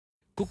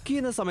Cook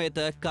ചെയ്യുന്ന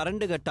സമയത്ത്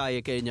current കട്ടായി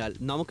കഴിഞ്ഞാൽ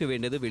നമുക്ക്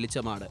വേണ്ടത്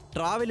വെളിച്ചമാണ്.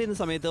 ട്രാവൽ ചെയ്യുന്ന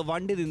സമയത്ത്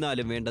വണ്ടി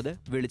നിന്നാലും വേണ്ടത്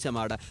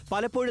വെളിച്ചമാണ്.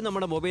 പലപ്പോഴും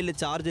നമ്മുടെ മൊബൈലിൽ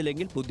ചാർജ്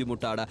ഇല്ലെങ്കിൽ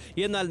ബുദ്ധിമുട്ടാണ്.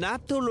 എന്നാൽ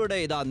നാപ്തോളിലൂടെ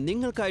ഇതാ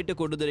നിങ്ങൾക്കായിട്ട്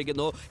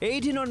കൊണ്ടുവന്നിരിക്കുന്നു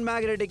 18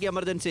 magnetic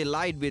emergency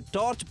light with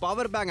torch,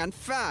 power bank and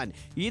fan.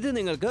 ഇത്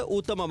നിങ്ങൾക്ക്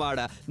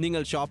ഉത്തമമാണ്.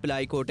 നിങ്ങൾ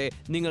ഷോപ്പിലായിക്കോട്ടെ,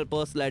 നിങ്ങൾ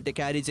പേഴ്സണലായിട്ട്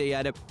ക്യാരി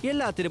ചെയ്യാനും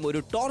എല്ലാത്തിനും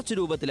ഒരു ടോർച്ച്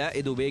രൂപത്തിൽ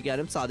ഇത്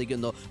ഉപയോഗിക്കാനും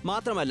സാധിക്കുന്നു.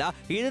 മാത്രമല്ല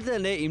ഇതിൽ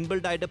തന്നെ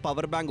ഇൻബിൽഡ് ആയിട്ട്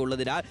പവർ ബാങ്ക്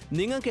ഉള്ളതിനാൽ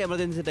നിങ്ങൾക്ക്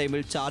എമർജൻസി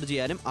ടൈമിൽ ചാർജ്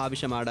ചെയ്യാനും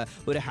ആവശ്യമാണ്.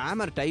 ഒരു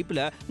ഹാമർ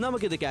ടൈപ്പില്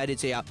നമുക്കിത് ക്യാരി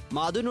ചെയ്യാം.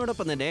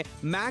 അതിനോടൊപ്പം തന്നെ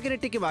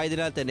മാഗ്നറ്റിക്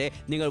ആയതിനാൽ തന്നെ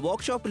നിങ്ങൾ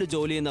വർക്ക്ഷോപ്പിൽ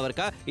ജോലി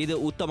ചെയ്യുന്നവർക്ക് ഇത്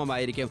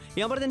ഉത്തമമായിരിക്കും.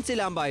 എമർജൻസി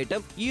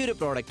ലാമ്പായിട്ടും ഈ ഒരു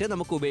പ്രോഡക്റ്റ്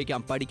നമുക്ക്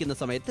ഉപയോഗിക്കാം. പഠിക്കുന്ന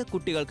സമയത്ത്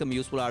കുട്ടികൾക്കും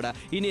യൂസ്ഫുൾ ആണ്.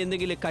 ഇനി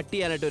എന്തെങ്കിലും കട്ട്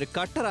ചെയ്യാനായിട്ട് ഒരു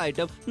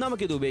കട്ടറായിട്ടും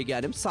നമുക്കിത്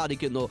ഉപയോഗിക്കാനും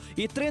സാധിക്കുന്നു.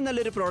 ഇത്രയും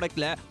നല്ലൊരു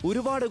പ്രോഡക്റ്റില്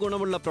ഒരുപാട്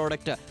ഗുണമുള്ള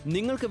പ്രോഡക്റ്റ്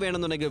നിങ്ങൾക്ക്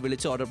വേണമെന്നുണ്ടെങ്കിൽ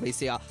വിളിച്ച് ഓർഡർ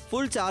പ്ലേസ് ചെയ്യുക.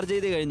 ഫുൾ ചാർജ്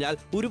ചെയ്ത് കഴിഞ്ഞാൽ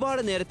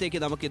ഒരുപാട്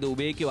നേരത്തേക്ക് നമുക്കിത്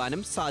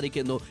ഉപയോഗിക്കുവാനും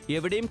സാധിക്കുന്നു.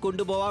 എവിടെയും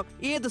കൊണ്ടുപോകാം,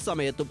 ഏത്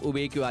സമയത്തും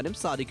ഉപയോഗിക്കുവാനും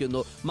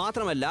സാധിക്കുന്നു.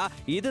 മാത്രമല്ല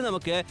ഇത്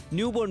നമുക്ക്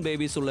ന്യൂബോൺ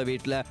ബേബീസ് ഉള്ള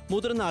വീട്ടില്,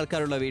 മുതിർന്ന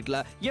ആൾക്കാരുള്ള വീട്ടില്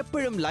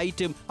എപ്പോഴും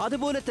ലൈറ്റും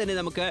അതുപോലെ തന്നെ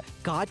നമുക്ക്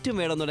കാറ്റും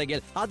വേണമെന്നുണ്ടെങ്കിൽ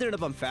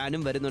അതിനോടൊപ്പം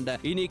ഫാനും വരുന്നുണ്ട്.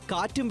 ഇനി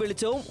കാറ്റും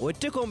വെളിച്ചവും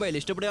ഒറ്റ കോമ്പയിൽ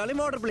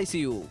ഇഷ്ടപ്പെടുകയാണെങ്കിൽ ഓർഡർ പ്ലേസ്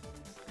ചെയ്യൂ.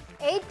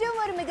 ഏറ്റവും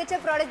ഒരു മികച്ച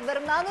പ്രോഡക്റ്റ്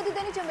വെറും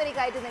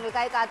 495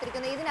 നിങ്ങൾക്കായി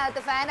കാത്തിരിക്കുന്നു.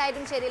 ഇതിനകത്ത് ഫാൻ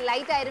ആയിട്ടും ശരി,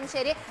 ലൈറ്റ് ആയിട്ടും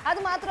ശരി, അത്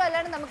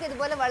മാത്രമല്ലാണ്ട് നമുക്ക്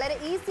ഇതുപോലെ വളരെ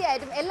ഈസി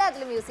ആയിട്ടും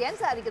എല്ലാത്തിലും യൂസ് ചെയ്യാൻ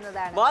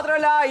സാധിക്കുന്നതാണ്.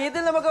 മാത്രമല്ല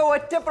ഇതിൽ നമുക്ക്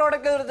ഒറ്റ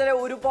പ്രോഡക്റ്റ്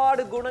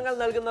ഒരുപാട് ഗുണങ്ങൾ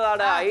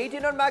നൽകുന്നതാണ്.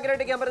 18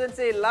 മാഗ്നറ്റിക്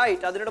എമർജൻസി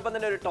ലൈറ്റ്, അതിനോടൊപ്പം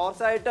തന്നെ ഒരു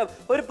ടോർച്ച് ആയിട്ടും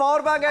ഒരു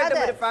പവർ ബാങ്ക്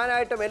ആയിട്ടും ഒരു ഫാൻ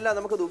ആയിട്ടും എല്ലാം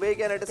നമുക്ക് ഇത്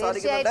ഉപയോഗിക്കാനായിട്ട്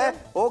സാധിക്കുന്നുണ്ട്.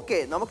 ഓക്കെ,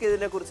 നമുക്ക്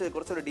ഇതിനെ കുറിച്ച്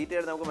കുറച്ചൊരു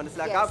ഡീറ്റെയിൽ നമുക്ക്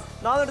മനസ്സിലാക്കാം.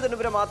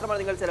 490 മാത്രമാണ്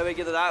നിങ്ങൾ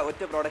ചെലവഴിക്കുന്നത്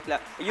ഒറ്റ പ്രോഡക്റ്റില്.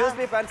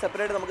 USB ഫാൻ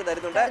സെപ്പറേറ്റ് നമുക്ക്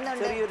തരുന്നുണ്ട്.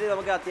 ചെറിയൊരു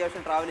നമുക്ക്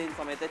അത്യാവശ്യം ട്രാവൽ ചെയ്യുന്ന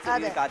സമയത്ത്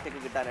കാറ്റൊക്കെ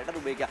കിട്ടാനായിട്ട് അത്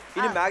ഉപയോഗിക്കാം.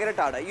 ഇനി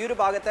മാഗ്നറ്റ് ആണ്. ഈ ഒരു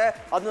ഭാഗത്ത്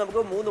അത്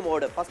നമുക്ക് 3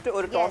 മോഡ്. ഫസ്റ്റ്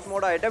ഒരു ടോർച്ച്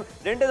മോഡ് ആയിട്ടും,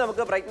 2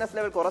 നമുക്ക് ബ്രൈറ്റ്നസ്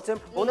ലെവൽ കുറച്ചും,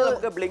 1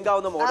 നമുക്ക് ബ്ലിങ്ക്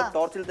ആവുന്ന മോഡ്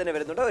ടോർച്ചിൽ തന്നെ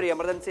വരുന്നുണ്ട്. ഒരു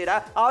എമർജൻസിയുടെ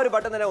ആ ഒരു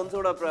ബട്ടൺ തന്നെ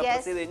ഒന്നുകൂടെ പ്രസ്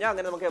ചെയ്ത് കഴിഞ്ഞാൽ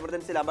അങ്ങനെ നമുക്ക്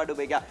എമർജൻസി ലാമ്പായിട്ട്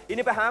ഉപയോഗിക്കാം.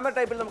 ഇനിയിപ്പോ ഹാമർ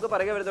ടൈപ്പിൽ നമുക്ക്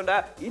പിറകെ വരുന്നുണ്ട്.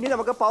 ഇനി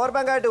നമുക്ക് പവർ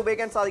ബാങ്ക് ആയിട്ട്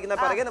ഉപയോഗിക്കാൻ സാധിക്കുന്ന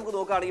പിറകെ നമുക്ക്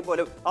നോക്കുകയാണെങ്കിൽ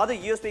പോലും അത്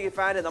USB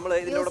ഫാൻ നമ്മൾ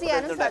ഇതിനോട്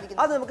വരുന്നുണ്ട്.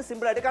 അത് നമുക്ക്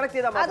സിമ്പിൾ ആയിട്ട് കണക്ട്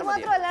ചെയ്താൽ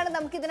മാത്രമല്ല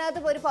നമുക്ക്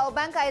ഇതിനകത്ത് ഒരു പവർ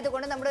ബാങ്ക്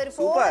ആയതുകൊണ്ട് നമ്മുടെ ഒരു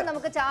ഫോൺ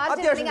നമുക്ക്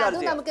ചാർജ് ചെയ്യണമെങ്കിൽ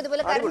അതും നമുക്ക്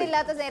ഇതുപോലെ കറണ്ട്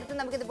ഇല്ലാത്ത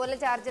നേരത്ത് നമുക്ക് ഇതുപോലെ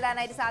ചാർജ്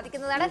ഇടാനായിട്ട്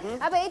സാധിക്കുന്നതാണ്.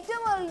 അപ്പൊ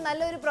ഏറ്റവും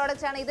നല്ലൊരു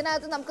പ്രോഡക്റ്റ് ആണ്.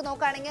 ഇതിനകത്ത് നമുക്ക്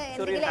നോക്കുകയാണെങ്കിൽ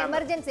എന്തെങ്കിലും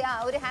എമർജൻസി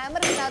ഒരു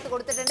ഹാമർ ഇതിനകത്ത്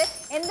കൊടുത്തിട്ടുണ്ട്.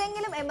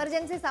 എന്തെങ്കിലും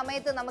എമർജൻസി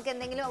സമയത്ത് നമുക്ക്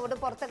എന്തെങ്കിലും അവിടെ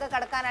പുറത്തൊക്കെ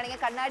കടക്കാനാണെങ്കിൽ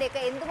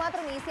കണ്ണാടിയൊക്കെ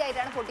എന്തുമാത്രം ഈസി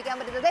ആയിട്ടാണ് പൊട്ടിക്കാൻ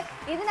പറ്റുന്നത്.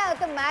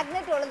 ഇതിനകത്ത്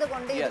മാഗ്നറ്റ് ഉള്ളത്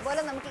കൊണ്ട്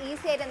ഇതുപോലെ നമുക്ക്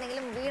ഈസി ആയിട്ട്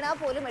എന്തെങ്കിലും വീണാൽ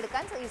പോലും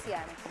എടുക്കാൻ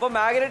ഈസിയാണ്. അപ്പൊ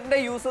മാഗ്നറ്റിന്റെ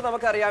യൂസ്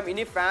നമുക്കറിയാം.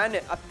 ഇനി ഫാൻ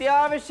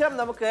അത്യാവശ്യം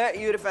നമുക്ക്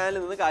ഈ ഒരു ഫാനിൽ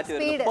നിന്ന് കാറ്റ്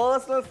വരും.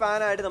 പേഴ്സണൽ ഫാൻ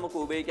ആയിട്ട് നമുക്ക്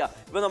ഉപയോഗിക്കാം.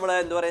 ഇപ്പൊ നമ്മൾ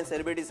എന്താ പറയുക,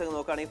 സെലിബ്രിറ്റീസ് ഒക്കെ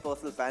നോക്കുകയാണെങ്കിൽ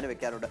പേഴ്സണൽ ഫാൻ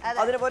വെക്കാറുണ്ട്.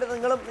 അതേപോലെ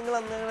നിങ്ങൾ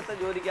അങ്ങനത്തെ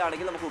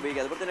ജോലിക്കാണെങ്കിൽ നമുക്ക്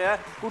ഉപയോഗിക്കാം. അതുപോലെ തന്നെ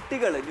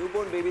കുട്ടികൾ,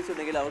 ന്യൂബോൺ ബേബീസ്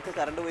ഉണ്ടെങ്കിൽ അവർക്ക്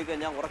കറണ്ട് പോയി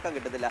കഴിഞ്ഞാൽ ഉറക്കം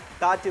കിട്ടത്തില്ല,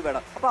 കാറ്റ്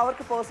വേണം. അപ്പൊ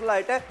അവർക്ക് പേഴ്സണൽ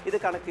ആയിട്ട് ഇത്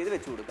കണക്ട് ചെയ്ത്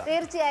വെച്ചു കൊടുക്കാം.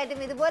 തീർച്ചയായിട്ടും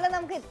ഇതുപോലെ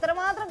നമുക്ക്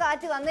ഇത്രമാത്രം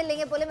കാറ്റ്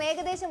വന്നില്ലെങ്കിൽ പോലും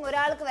ഏകദേശം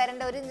ഒരാൾക്ക്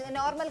വരേണ്ട ഒരു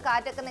നോർമൽ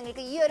കാറ്റൊക്കെ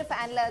നിങ്ങൾക്ക് ഈ ഒരു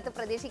ഫാനിനകത്ത്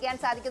പ്രതീക്ഷിക്കാൻ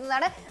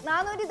സാധിക്കുന്നതാണ്.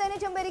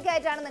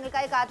 495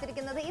 നിങ്ങൾക്കായി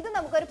കാത്തിരിക്കുന്നത്. ഇത്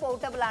നമുക്കൊരു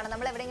പോർട്ടബിൾ ആണ്.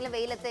 നമ്മൾ എവിടെയെങ്കിലും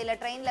വെയിലത്തില്ല,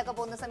 ട്രെയിനിലൊക്കെ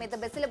പോകുന്ന സമയത്ത്,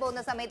 ബസ്സിൽ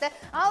പോകുന്ന സമയത്ത്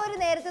ആ ഒരു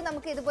നേരത്ത്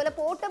നമുക്ക് ഇതുപോലെ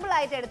പോർട്ടബിൾ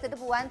ആയിട്ട് എടുത്തിട്ട്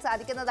പോകാൻ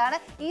സാധിക്കുന്നതാണ്.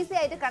 ഈസി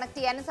ആയിട്ട് കണക്ട്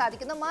ചെയ്യാനും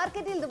സാധിക്കുന്നു.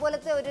 മാർക്കറ്റിൽ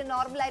ഇതുപോലത്തെ ഒരു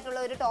നോർമൽ ആയിട്ടുള്ള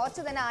ഒരു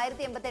ടോർച്ച് തന്നെ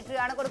 1088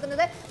 രൂപയാണ്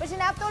കൊടുക്കുന്നത്. പക്ഷേ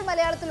നാപ്തോൾ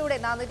മലയാളത്തിലൂടെ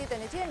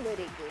 498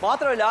 രൂപയ്ക്ക്.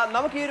 മാത്രമല്ല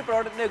നമുക്ക് ഈ ഒരു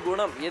പ്രോഡക്റ്റിന്റെ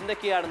ഗുണം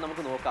എന്തൊക്കെയാണെന്ന്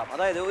നമുക്ക് നോക്കാം.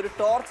 അതായത് ഒരു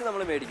ടോർച്ച്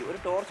നമ്മൾ മേടിക്കും. ഒരു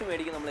ടോർച്ച്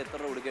മേടിക്കും നമ്മൾ എത്ര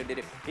രൂപ കൊടുക്കേണ്ടി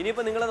വരും?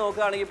 ഇനിയിപ്പോൾ നിങ്ങൾ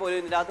നോക്കുകയാണെങ്കിൽ പോലും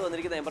ഇതിനകത്ത്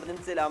വന്നിരിക്കുന്ന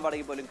എമർജൻസി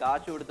ലാമ്പാണെങ്കിൽ പോലും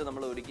കാശ് കൊടുത്ത്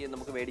നമ്മൾ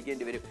നമുക്ക്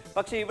മേടിക്കേണ്ടി വരും.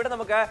 പക്ഷേ ഇവിടെ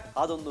നമുക്ക്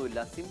അതൊന്നുമില്ല.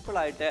 സിമ്പിൾ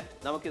ആയിട്ട്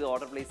നമുക്ക് ഇത്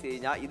ഓർഡർ പ്ലേസ്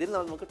കഴിഞ്ഞാൽ ഇതിൽ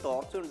നമുക്ക്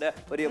ടോർച്ച് ഉണ്ട്,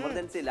 ഒരു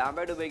എമർജൻസി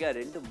ലാമ്പായിട്ട് ഉപയോഗിക്കാം.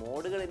 2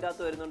 മോഡുകൾ ഇതിൻ്റെ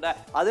അകത്ത് വരുന്നുണ്ട്.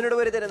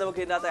 അതിനോടുപരി തന്നെ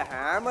നമുക്ക് ഇതിനകത്ത്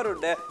ഹാമർ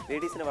ഉണ്ട്.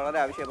 ലേഡീസിന് വളരെ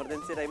ആവശ്യം,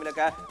 എമർജൻസി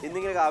ടൈമിലൊക്കെ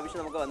എന്തെങ്കിലും ആവശ്യം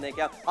നമുക്ക്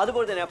വന്നേക്കാം.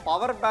 അതുപോലെ തന്നെ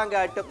പവർ ബാങ്ക്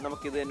ആയിട്ടും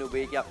നമുക്ക് ഇത് തന്നെ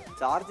ഉപയോഗിക്കാം.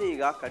 ചാർജ്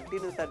ചെയ്യുക,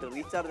 കണ്ടിന്യൂസ് ആയിട്ട്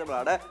റീചാർജബിൾ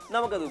ആണ്,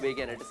 നമുക്കത്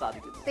ഉപയോഗിക്കാനായിട്ട്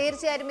സാധിക്കും.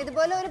 തീർച്ചയായും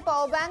ഇതുപോലെ ഒരു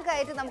പവർ ബാങ്ക്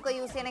ആയിട്ട് നമുക്ക്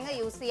യൂസ് ചെയ്യണമെങ്കിൽ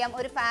യൂസ് ചെയ്യാം.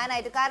 ഒരു ഫാൻ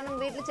ആയിട്ട്, കാരണം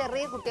വീട്ടിൽ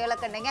ചെറിയ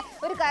കുട്ടികളൊക്കെ ഉണ്ടെങ്കിൽ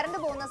ഒരു കറണ്ട്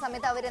പോകുന്ന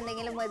സമയത്ത്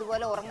അവരെന്തെങ്കിലും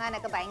ഇതുപോലെ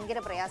ഉറങ്ങാനൊക്കെ ഭയങ്കര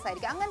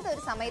പ്രയാസമായിരിക്കും. അങ്ങനത്തെ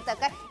ഒരു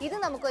സമയത്തൊക്കെ ഇത്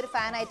നമുക്കൊരു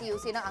ഫാൻ ആയിട്ട്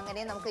യൂസ് ചെയ്യണം.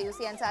 അങ്ങനെ നമുക്ക് യൂസ്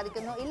ചെയ്യാൻ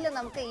സാധിക്കുന്നു. ഇല്ല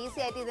നമുക്ക് ഈസി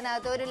ആയിട്ട്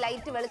ഇതിനകത്ത് ഒരു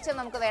ലൈറ്റ് വെളിച്ചം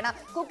നമുക്ക് വേണം.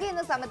 കുക്ക്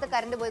ചെയ്യുന്ന സമയത്ത്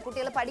കറണ്ട് പോയി,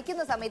 കുട്ടികൾ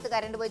പഠിക്കുന്ന സമയത്ത്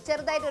കറണ്ട് പോയി,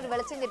 ചെറുതായിട്ട് ഒരു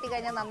വെളിച്ചം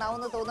കിട്ടിക്കഴിഞ്ഞാൽ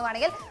നന്നാവുമെന്ന്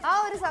തോന്നുവാണെങ്കിൽ ആ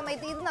ഒരു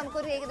സമയത്ത് ഇത്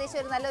നമുക്കൊരു ഏകദേശം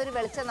ഒരു നല്ലൊരു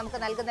വെളിച്ചം നമുക്ക്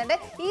നൽകുന്നുണ്ട്.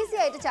 ഈസി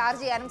ആയിട്ട്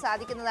ചാർജ് ചെയ്യാനും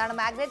സാധിക്കുന്നതാണ്.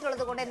 മാഗ്നറ്റ്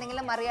ഉള്ളത് കൊണ്ട്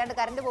എന്തെങ്കിലും അറിയാണ്ട്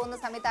കറണ്ട് പോകുന്ന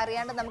സമയത്ത്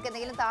അറിയാണ്ട് നമുക്ക്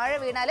എന്തെങ്കിലും താഴെ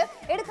വീണാലും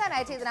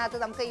എടുക്കാനായിട്ട് ഇതിനകത്ത്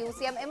നമുക്ക് യൂസ്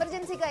ചെയ്യാം.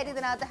 എമർജൻസിക്കായിട്ട്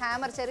ഇതിനകത്ത്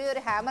ഹാമർ,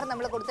 ചെറിയൊരു ഹാമർ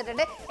നമ്മൾ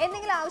കൊടുത്തിട്ടുണ്ട്.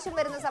 എന്തെങ്കിലും ആവശ്യം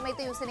വരുന്ന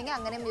സമയത്ത് യൂസ് ചെയ്യണമെങ്കിൽ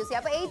അങ്ങനെയും യൂസ്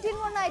ചെയ്യാം. അപ്പോൾ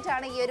 18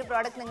 ആയിട്ടാണ് ഈ ഒരു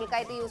പ്രോഡക്റ്റ്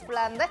നിങ്ങൾക്കായിട്ട് യൂസ്ഫുൾ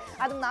ആകുന്നത്.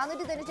 അതും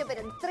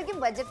 495 ഇത്രയ്ക്കും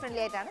ബഡ്ജറ്റ്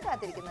ഫ്രണ്ട്ലി ആയിട്ടാണ്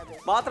കാത്തിരിക്കുന്നത്.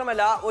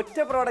 മാത്രമല്ല ഒറ്റ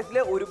പ്രോഡക്റ്റിൽ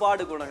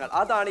ഒരുപാട് ഗുണങ്ങൾ,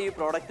 അതാണ് ഈ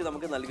പ്രോഡക്റ്റ്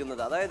നമുക്ക്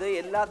നൽകുന്നത്. അതായത്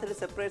എല്ലാത്തിനും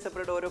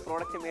സെപ്പറേറ്റ് ഓരോ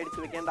പ്രോഡക്റ്റ് മേടിച്ച്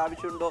വെക്കേണ്ട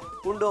ആവശ്യമുണ്ടോ?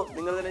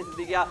 നിങ്ങൾ തന്നെ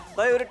ചിന്തിക്കുക.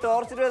 അതായത് ഒരു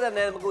ടോർച്ചിൽ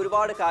തന്നെ നമുക്ക്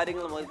ഒരുപാട്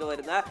കാര്യങ്ങൾ നമുക്ക്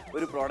വരുന്ന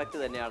ഒരു പ്രോഡക്റ്റ്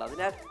തന്നെയാണ്.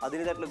 അതിനാൽ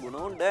അതിൻ്റെതായിട്ടുള്ള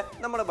ഗുണമുണ്ട്,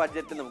 നമ്മുടെ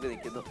ബഡ്ജറ്റിൽ നമുക്ക്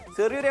നിൽക്കുന്നു.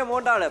 ചെറിയൊരു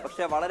എമൗണ്ട് ആണ്,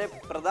 പക്ഷേ വളരെ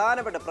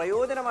പ്രധാനപ്പെട്ട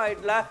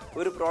പ്രയോജനമായിട്ടുള്ള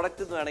ഒരു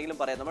പ്രോഡക്റ്റ് എന്ന് വേണമെങ്കിലും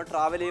പറയാം. നമ്മൾ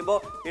ട്രാവൽ ചെയ്യുമ്പോൾ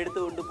എടുത്തു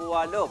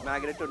കൊണ്ടുപോകാമല്ലോ.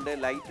 മാഗ്നറ്റ് ഉണ്ട്,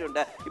 ലൈറ്റ്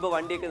ഉണ്ട്. ഇപ്പോൾ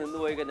വണ്ടിയൊക്കെ നിന്ന്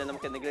പോയി കഴിഞ്ഞാൽ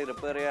നമുക്ക് എന്തെങ്കിലും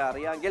റിപ്പയർ ചെയ്യാൻ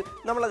അറിയാമെങ്കിൽ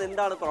നമ്മളത്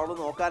എന്താണ് പ്രോബ്ലം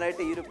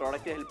നോക്കാനായിട്ട് ഈ ഒരു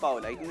പ്രോഡക്റ്റ് ഹെൽപ്പ് ആവും.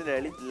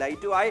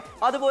 ലൈറ്റുമായി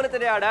അതുപോലെ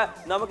തന്നെയാണ്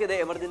നമുക്കിത്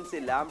എമർജൻസി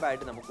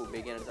ലാമ്പായിട്ട് നമുക്ക്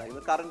ഉപയോഗിക്കാനായിട്ട്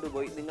സാധിക്കുന്നത്. കറണ്ട്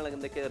പോയി നിങ്ങൾ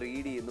എന്തൊക്കെ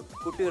റീഡ് ചെയ്യുന്നു,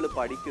 കുട്ടികൾ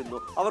പഠിക്കുന്നു,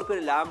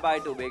 അവർക്കൊരു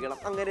ലാമ്പായിട്ട് ഉപയോഗിക്കണം,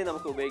 അങ്ങനെ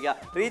നമുക്ക് ഉപയോഗിക്കാം.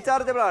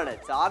 റീചാർജബിൾ ആണ്,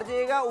 ചാർജ്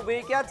ചെയ്യുക,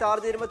 ഉപയോഗിക്കുക,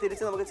 ചാർജ് ചെയ്യുമ്പോൾ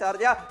തിരിച്ച് നമുക്ക്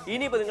ചാർജ് ചെയ്യാം.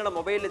 ഇനിയിപ്പോൾ നിങ്ങളുടെ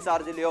മൊബൈലിൽ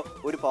ചാർജ് ചെയ്യോ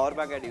ഒരു പവർ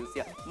ബാങ്ക് ആയിട്ട് യൂസ്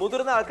ചെയ്യാം.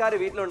 മുതിർന്ന ആൾക്കാർ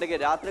വീട്ടിലുണ്ടെങ്കിൽ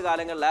രാത്രി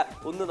കാലങ്ങളിൽ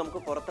ഒന്ന്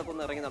നമുക്ക് പുറത്തൊക്കെ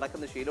ഒന്ന് ഇറങ്ങി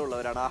നടക്കുന്ന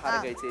ശീലമുള്ളവരാണ് ആഹാരം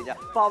കഴിച്ചു കഴിഞ്ഞാൽ.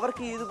 അപ്പോൾ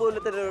അവർക്ക് ഇതുപോലെ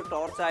തന്നെ ഒരു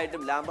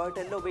ടോർച്ചായിട്ടും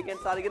ലാമ്പായിട്ടും എല്ലാം ഉപയോഗിക്കാൻ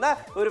സാധിക്കുന്ന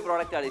ഒരു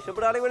പ്രോഡക്റ്റ് ആണ്.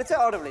 ഇഷ്ടപ്പെടുകയാണെങ്കിൽ വിളിച്ച്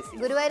ഓർഡർ പ്ലേസ്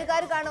ചെയ്യും.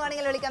 ഗുരുവായൂർക്കാർ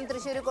കാണുവാണെങ്കിൽ വിളിക്കാം.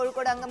 തൃശ്ശൂർ,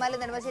 കോഴിക്കോട്, അങ്കമാലി,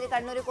 നെടുമ്പാശ്ശേരി,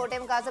 കണ്ണൂർ,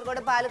 കോട്ടയം,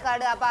 കാസർഗോഡ്,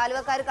 പാലക്കാട്,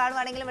 ആലുവക്കാർ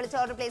കാണുവാണെങ്കിലും വിളിച്ച്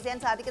ഓർഡർ പ്ലേസ് ചെയ്യാൻ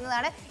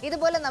സാധിക്കുന്നതാണ്.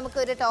 ഇതുപോലെ നമുക്ക്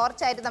ഒരു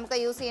ടോർച്ചായിട്ട് നമുക്ക്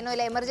യൂസ് ചെയ്യണോ,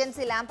 ഇല്ല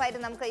എമർജൻസി ലാമ്പായിട്ട്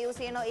നമുക്ക് യൂസ്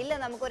ചെയ്യണോ, ഇല്ല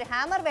നമുക്ക് ഒരു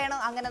ഹാമർ വേണോ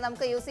അങ്ങനെ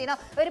നമുക്ക് യൂസ് ചെയ്യണോ,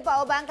 ഒരു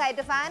പവർ ബാങ്ക്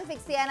ആയിട്ട് ഫാൻ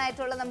ഫിക്സ്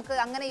ചെയ്യാനായിട്ടുള്ള നമുക്ക്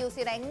അങ്ങനെ യൂസ്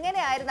ചെയ്യണം.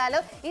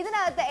 എങ്ങനെയായിരുന്നാലും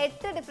ഇതിനകത്ത്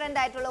 8 ഡിഫറെൻ്റ്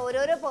ആയിട്ടുള്ള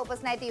ഓരോരോ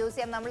പേർപ്പസിനായിട്ട് യൂസ്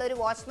ചെയ്യാം. നമ്മളൊരു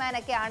വാച്ച്മാൻ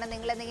ഒക്കെ ആണ്,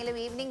 നിങ്ങൾ എന്തെങ്കിലും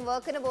ഈവനിങ്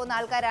വർക്കിന് പോകുന്ന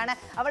ആൾക്കാരാണ്,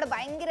 അവിടെ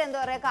ഭയങ്കര എന്താ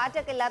പറയുക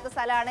കാറ്റൊക്കെ ഇല്ലാത്ത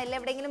സ്ഥലമാണ്, ഇല്ല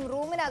എവിടെയെങ്കിലും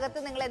റൂമിനകത്ത്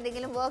നിങ്ങൾ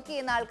എന്തെങ്കിലും വർക്ക്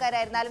ചെയ്യുന്ന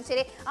ആൾക്കാരായിരുന്നാലും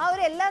ശരി, ആ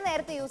ഒരു എല്ലാ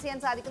നേരത്തും യൂസ് ചെയ്യാൻ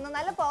സാധിക്കുന്നു.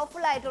 നല്ല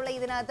പവർഫുൾ ആയിട്ടുള്ള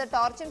ഇതിനകത്ത്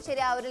ടോർച്ചും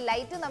ശരി, ആ ഒരു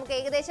ലൈറ്റും നമുക്ക്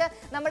ഏകദേശം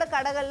നമ്മുടെ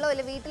കടകളിലോ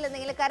അല്ലെങ്കിൽ വീട്ടിൽ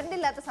എന്തെങ്കിലും കറണ്ട്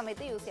ഇല്ലാത്ത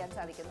സമയത്ത് യൂസ് ചെയ്യാൻ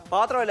സാധിക്കുന്നു.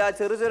 മാത്രമല്ല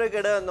ചെറിയ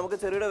നമുക്ക്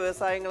ചെറുകിട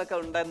വ്യവസായങ്ങളൊക്കെ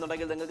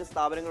ഉണ്ടായിരുന്നുണ്ടെങ്കിൽ, നിങ്ങൾക്ക്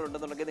സ്ഥാപനങ്ങൾ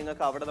ഉണ്ടെന്നുണ്ടെങ്കിൽ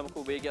നിങ്ങൾക്ക് അവിടെ നമുക്ക്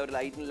ഉപയോഗിക്കാം. ഒരു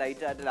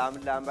ലൈറ്റ് ആയിട്ട്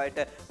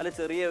ലാമ്പായിട്ട്, അല്ല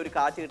ചെറിയ ഒരു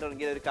കാറ്റ്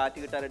കിട്ടണമെങ്കിൽ ഒരു കാറ്റ്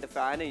കിട്ടാനായിട്ട്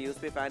ഫാൻ,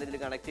 USB ഫാൻ ഇതിൽ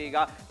കണക്ട് ചെയ്യുക.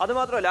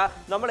 അതുമാത്രമല്ല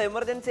നമ്മൾ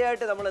എമർജൻസി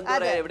ആയിട്ട് നമ്മൾ എന്താ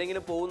പറയുക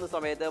എവിടെയെങ്കിലും പോകുന്ന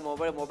സമയത്ത്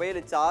മൊബൈൽ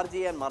ചാർജ്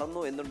ചെയ്യാൻ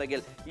മറന്നു എന്നുണ്ടെങ്കിൽ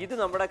ഇത്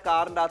നമ്മുടെ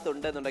കാറിൻ്റെ അകത്ത്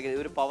ഉണ്ടെന്നുണ്ടെങ്കിൽ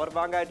ഒരു പവർ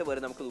ബാങ്ക് ആയിട്ട്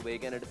വരെ നമുക്ക്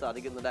ഉപയോഗിക്കാനായിട്ട്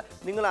സാധിക്കുന്നുണ്ട്.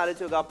 നിങ്ങൾ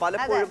ആലോചിച്ച് നോക്കുക,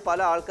 പലപ്പോഴും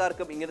പല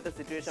ആൾക്കാർക്കും ഇങ്ങനത്തെ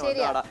സിറ്റുവേഷൻ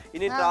വന്നു കാണാം.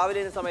 ഇനി ട്രാവൽ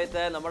ചെയ്യുന്ന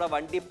സമയത്ത് നമ്മുടെ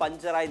വണ്ടി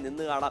പഞ്ചറായി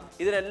നിന്ന് കാണാം.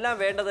 ഇതിനെല്ലാം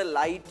വേണ്ടത്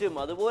ലൈറ്റും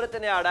അതുപോലെ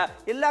തന്നെയാണ്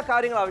എല്ലാ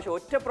കാര്യങ്ങളും ആവശ്യം.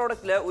 ഒറ്റ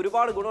പ്രോഡക്റ്റിൽ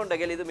ഒരുപാട്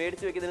ഗുണമുണ്ടെങ്കിൽ ഇത്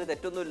മേടിച്ച് വെക്കുന്നതിന്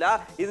തെറ്റൊന്നുമില്ല.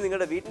 ഇത്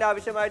നിങ്ങളുടെ വീട്ടിന്റെ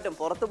ആവശ്യമായിട്ടും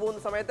പുറത്ത് പോകുന്ന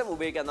സമയത്തും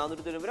ഉപയോഗിക്കാം.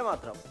 490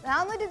 മാത്രം.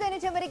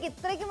 490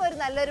 ഇത്രയ്ക്കും ഒരു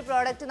നല്ലൊരു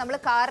പ്രോഡക്റ്റ് നമ്മൾ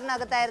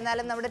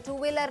കാറിനകത്തായിരുന്നാലും നമ്മുടെ 2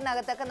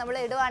 വീലറിനകത്തൊക്കെ നമ്മൾ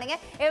ഇടുവാണെങ്കിൽ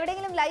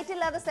എവിടെയെങ്കിലും ലൈറ്റ്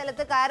ഇല്ലാത്ത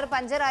സ്ഥലത്ത് കാർ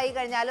പഞ്ചറായി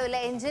കഴിഞ്ഞാലും ഇല്ല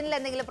എഞ്ചിനിൽ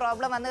എന്തെങ്കിലും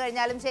പ്രോബ്ലം വന്നു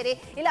കഴിഞ്ഞാലും ശരി,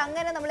 ഇല്ല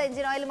അങ്ങനെ നമ്മൾ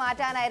എഞ്ചിൻ ഓയിൽ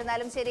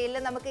മാറ്റാനായിരുന്നാലും ശരി, ഇല്ല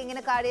നമുക്ക്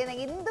ഇങ്ങനെ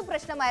കാടിയെങ്കിൽ എന്ത്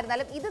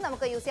പ്രശ്നമായിരുന്നാലും ഇത്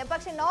നമുക്ക് യൂസ് ചെയ്യാം.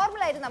 പക്ഷെ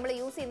നോർമൽ ആയിട്ട് നമ്മൾ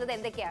യൂസ് ചെയ്യുന്നത്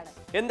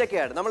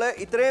എന്തൊക്കെയാണ് നമ്മൾ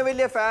ഇത്രയും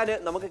വലിയ ഫാൻ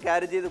നമുക്ക്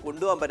ക്യാരി ചെയ്ത്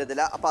കൊണ്ടുപോകാൻ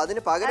പറ്റത്തില്ല. അപ്പൊ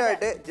അതിന്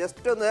പകരമായിട്ട്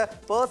ജസ്റ്റ് ഒന്ന്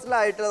പേഴ്സണൽ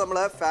ആയിട്ട്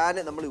നമ്മള് ഫാൻ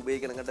നമ്മൾ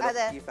ഉപയോഗിക്കണം.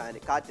 കേട്ടോ, ഈ ഫാൻ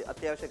കാറ്റ്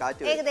അത്യാവശ്യം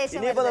കാറ്റ്.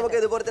 ഇനിയിപ്പോ നമുക്ക്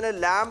ഇതുപോലെ തന്നെ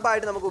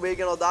ലാമ്പായിട്ട് നമുക്ക്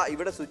ഉപയോഗിക്കണോ,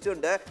 ഇവിടെ സ്വിച്ച്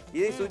ഉണ്ട്,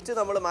 ഈ സ്വിച്ച്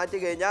നമ്മൾ മാറ്റി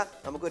കഴിഞ്ഞാൽ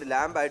നമുക്കൊരു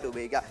ലാമ്പായിട്ട്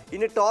ഉപയോഗിക്കാം.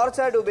 ഇനി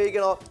ടോർച്ചായിട്ട്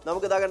ഉപയോഗിക്കണോ,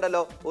 നമുക്ക് ഇതാ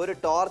കണ്ടല്ലോ ഒരു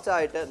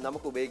ടോർച്ചായിട്ട്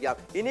നമുക്ക് ഉപയോഗിക്കാം.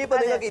 ഇനിയിപ്പോ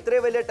നിങ്ങൾക്ക്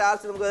ഇത്രയും വലിയ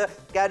ടാസ്ക് നമുക്ക്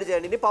ക്യാരി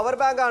ചെയ്യണം. ഇനി പവർ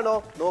ബാങ്ക് ആണോ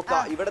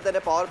നോക്കാം, ഇവിടെ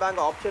തന്നെ പവർ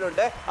ബാങ്ക് ഓപ്ഷൻ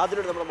ഉണ്ട്,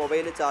 അതിലൂടെ നമ്മുടെ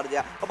മൊബൈലിൽ ചാർജ്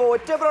ചെയ്യാം. അപ്പോൾ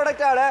ഒറ്റ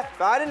പ്രോഡക്റ്റ് ആണ്,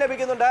 ഫാനും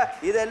ലഭിക്കുന്നുണ്ട്.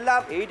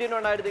 ഇതെല്ലാം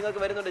 18 ആയിട്ട്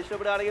നിങ്ങൾക്ക് വരുന്നുണ്ട്.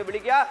 ഇഷ്ടപ്പെടുകയാണെങ്കിൽ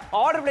വിളിക്കുക,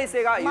 ഓർഡർ പ്ലേസ്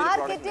ചെയ്യുക.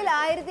 മാർക്കറ്റിൽ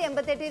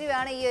 1088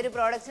 രൂപയാണ് ഈ ഒരു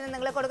പ്രോഡക്റ്റിന്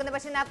നിങ്ങൾ കൊടുക്കുന്നത്.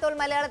 പക്ഷേ നാപ്തോൾ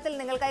മലയാളത്തിൽ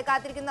നിങ്ങൾക്കായി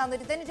കാത്തിരിക്കുന്ന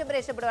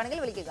 190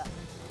 ഇഷ്ടപ്പെടുകയാണെങ്കിൽ വിളിക്കുക.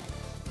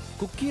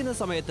 കുക്ക് ചെയ്യുന്ന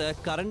സമയത്ത്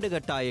കറണ്ട്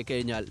കട്ടായി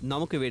കഴിഞ്ഞാൽ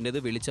നമുക്ക് വേണ്ടത്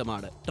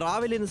വെളിച്ചമാണ്.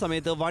 ട്രാവൽ ചെയ്യുന്ന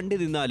സമയത്ത് വണ്ടി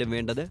നിന്നാലും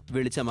വേണ്ടത്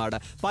വെളിച്ചമാണ്.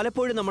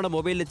 പലപ്പോഴും നമ്മുടെ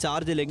മൊബൈലിൽ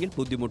ചാർജ് ഇല്ലെങ്കിൽ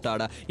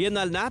ബുദ്ധിമുട്ടാണ്.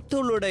 എന്നാൽ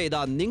നാപ്തോളിലൂടെ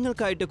ഇതാ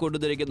നിങ്ങൾക്കായിട്ട്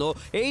കൊണ്ടുവന്നിരിക്കുന്നു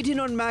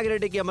 18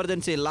 magnetic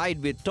emergency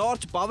light with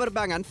torch, power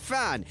bank and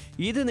fan.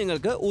 ഇത്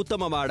നിങ്ങൾക്ക്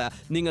ഉത്തമമാണ്.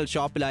 നിങ്ങൾ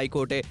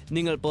ഷോപ്പിലായിക്കോട്ടെ,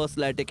 നിങ്ങൾ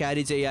പേഴ്സണലായിട്ട്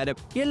ക്യാരി ചെയ്യാനും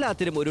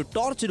എല്ലാത്തിനും ഒരു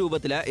ടോർച്ച്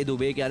രൂപത്തിൽ ഇത്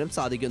ഉപയോഗിക്കാനും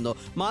സാധിക്കുന്നു.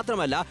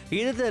 മാത്രമല്ല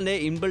ഇതിൽ തന്നെ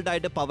ഇൻബിൽട്ട്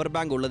ആയിട്ട് പവർ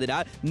ബാങ്ക്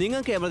ഉള്ളതിനാൽ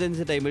നിങ്ങൾക്ക്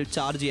എമർജൻസി ടൈമിൽ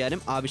ചാർജ്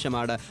ചെയ്യാനും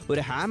ആവശ്യമാണ്.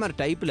 ഒരു ഹാമർ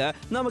ടൈപ്പില്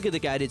നമുക്കിത്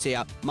ക്യാരി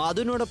ചെയ്യാം.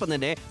 അതിനോടൊപ്പം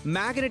തന്നെ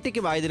മാഗ്നറ്റിക്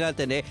ആയതിനാൽ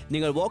തന്നെ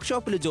നിങ്ങൾ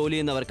വർക്ക്ഷോപ്പിൽ ജോലി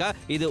ചെയ്യുന്നവർക്ക്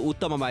ഇത്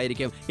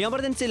ഉത്തമമായിരിക്കും.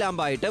 എമർജൻസി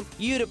ലാമ്പായിട്ടും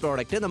ഈ ഒരു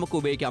പ്രോഡക്റ്റ് നമുക്ക്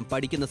ഉപയോഗിക്കാം.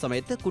 പഠിക്കുന്ന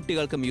സമയത്ത്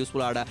കുട്ടികൾക്കും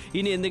യൂസ്ഫുൾ ആണ്.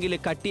 ഇനി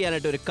എന്തെങ്കിലും കട്ട്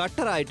ചെയ്യാനായിട്ട് ഒരു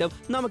കട്ടറായിട്ടും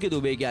നമുക്കിത്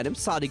ഉപയോഗിക്കാനും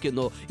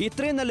സാധിക്കുന്നു.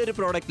 ഇത്രയും നല്ലൊരു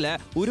പ്രോഡക്റ്റില്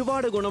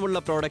ഒരുപാട് ഗുണമുള്ള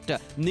പ്രോഡക്റ്റ്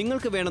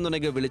നിങ്ങൾക്ക്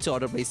വേണമെന്നുണ്ടെങ്കിൽ വിളിച്ച്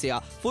ഓർഡർ പ്ലേസ്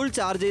ചെയ്യുക. ഫുൾ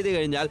ചാർജ് ചെയ്ത്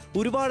കഴിഞ്ഞാൽ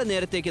ഒരുപാട്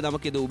നേരത്തേക്ക്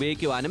നമുക്കിത്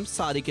ഉപയോഗിക്കുവാനും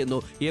സാധിക്കുന്നു.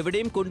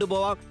 എവിടെയും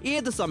കൊണ്ടുപോകാം,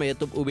 ഏത്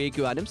സമയത്തും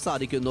ഉപയോഗിക്കുവാനും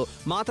സാധിക്കുന്നു.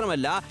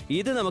 മാത്രമല്ല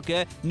ഇത് നമുക്ക്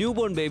ന്യൂ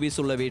ബോൺ ബേബീസ്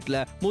ഉള്ള വീട്ടില്,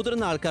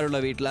 മുതിർന്ന ആൾക്കാരുള്ള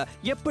വീട്ടില്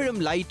എപ്പോഴും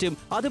ലൈറ്റും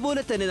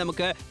അതുപോലെ തന്നെ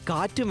നമുക്ക്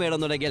കാറ്റും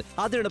വേണമെന്നുണ്ടെങ്കിൽ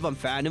അതിനോടൊപ്പം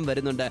ഫാനും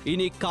വരുന്നുണ്ട്.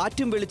 ഇനി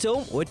കാറ്റും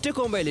വെളിച്ചവും ഒറ്റ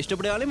കോംബോയിൽ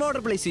ഇഷ്ടപ്പെടുകയാണെങ്കിൽ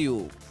ഓർഡർ പ്ലേസ് ചെയ്യൂ.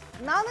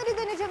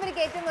 490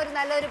 ഏറ്റവും ഒരു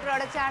നല്ലൊരു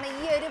പ്രോഡക്റ്റ് ആണ്.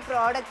 ഈ ഒരു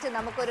പ്രോഡക്റ്റ്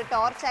നമുക്കൊരു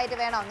ടോർച്ച് ആയിട്ട്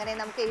വേണോ അങ്ങനെ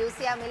നമുക്ക് യൂസ്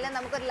ചെയ്യാം, ഇല്ല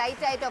നമുക്കൊരു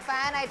ലൈറ്റ് ആയിട്ടോ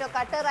ഫാൻ ആയിട്ടോ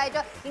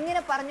കട്ടറായിട്ടോ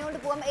ഇങ്ങനെ പറഞ്ഞുകൊണ്ട്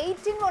പോകാം.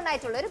 18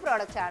 ആയിട്ടുള്ള ഒരു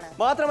പ്രോഡക്റ്റ് ആണ്.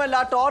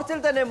 മാത്രമല്ല ടോർച്ചിൽ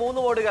തന്നെ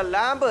 3 മോഡുകൾ,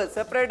 ലാമ്പ്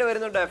സെപ്പറേറ്റ്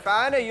വരുന്നുണ്ട്,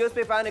 ഫാൻ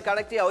USB ഫാൻ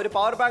കണക്ട് ചെയ്യാം, ഒരു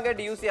പവർ ബാങ്ക്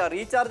ആയിട്ട് യൂസ് ചെയ്യാം,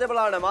 റീചാർജബിൾ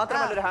ആണ്.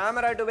 മാത്രമല്ല ഒരു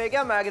ഹാമർ ആയിട്ട്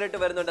ഉപയോഗിക്കാം,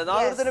 മാഗ്നറ്റ് വരുന്നുണ്ട്.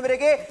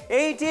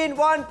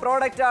 18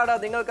 പ്രോഡക്റ്റ് ആണ്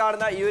നിങ്ങൾ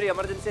കാണുന്ന ഈ ഒരു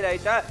എമർജൻസി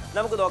ലൈറ്റ്.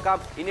 നമുക്ക് നോക്കാം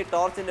ഇനി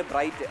ടോർച്ചിന്റെ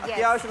ബ്രൈറ്റ്.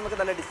 അത്യാവശ്യം നമുക്ക്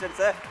നല്ല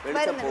ഡിസ്റ്റൻസ്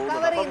വെളിച്ചം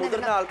പോകുന്നു.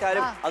 മുതിർന്ന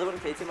ആൾക്കാരും അതുപോലെ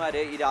ചേച്ചിമാരും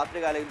ചേച്ചിമാര് ഈ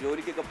രാത്രികാലം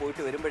ജോലിക്കൊക്കെ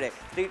പോയിട്ട് വരുമ്പോഴേ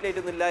സ്ട്രീറ്റ് ലൈറ്റ്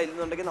ഒന്നും ഇല്ല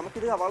എന്നുണ്ടെങ്കിൽ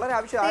നമുക്കിത് വളരെ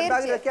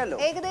ആവശ്യം വെക്കാമല്ലോ.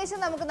 ഏകദേശം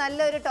നമുക്ക്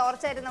നല്ലൊരു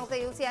ടോർച്ചായിട്ട് നമുക്ക്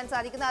യൂസ് ചെയ്യാൻ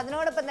സാധിക്കുന്നു.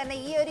 അതിനോടൊപ്പം തന്നെ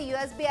ഈ ഒരു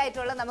USB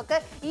ആയിട്ടുള്ള നമുക്ക്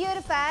ഈ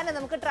ഒരു ഫാൻ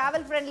നമുക്ക്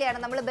ട്രാവൽ ഫ്രണ്ട്ലി ആണ്.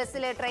 നമ്മൾ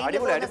ബസ്സിൽ ട്രെയിനിൽ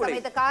പോകുന്ന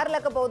സമയത്ത്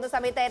കാറിലൊക്കെ പോകുന്ന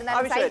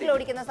സമയത്തായിരുന്നാലും സൈക്കിൾ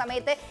ഓടിക്കുന്ന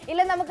സമയത്ത്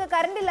ഇല്ല നമുക്ക്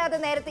കറണ്ട് ഇല്ലാത്ത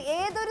നേരത്തെ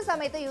ഏതൊരു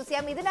സമയത്ത് യൂസ്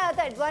ചെയ്യാം.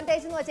 ഇതിനകത്ത്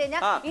അഡ്വാൻറ്റേജ് എന്ന് വെച്ച്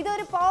കഴിഞ്ഞാൽ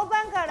ഇതൊരു പവർ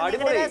ബാങ്ക് ആണ്.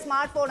 നിങ്ങളുടെ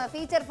സ്മാർട്ട് ഫോൺ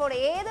ഫീച്ചർ ഫോൺ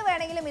ഏത്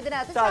വേണമെങ്കിലും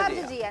ഇതിനകത്ത്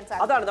ചാർജ് ചെയ്യാൻ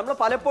സാധിക്കും. അതാണ് നമ്മൾ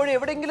പലപ്പോഴും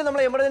എവിടെയെങ്കിലും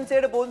നമ്മൾ എമർജൻസി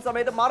ആയിട്ട് പോകുന്ന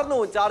സമയത്ത് മറന്നു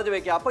പോകും ചാർജ്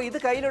വെക്കുക. അപ്പൊ ഇത്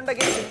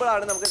കയ്യിലുണ്ടെങ്കിൽ സിമ്പിൾ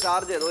ആണ് നമുക്ക്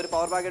ചാർജ് ചെയ്ത് ഒരു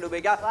പവർ ബാങ്ക് ആയിട്ട്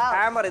ഉപയോഗിക്കാം.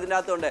 ഹാമർ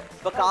ഇതിനകത്തുണ്ട്.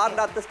 ഇപ്പൊ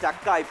കാറിന്റെ അകത്ത്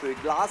സ്റ്റക്ക് ആയിപ്പോയി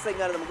ഗ്ലാസ്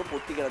എങ്ങനെ നമുക്ക്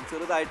പൊട്ടിക്കണം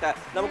ചെറുതായിട്ട്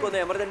നമുക്കൊന്ന്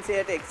എമർജൻസി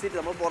ആയിട്ട് എക്സിറ്റ്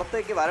നമ്മൾ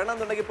പുറത്തേക്ക് വരണം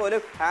എന്നുണ്ടെങ്കിൽ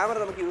പോലും ഹാമർ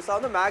നമുക്ക് യൂസ്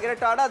ആവുന്ന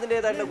മാഗ്നറ്റ് ആണ്.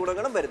 അതിന്റേതായിട്ടുള്ള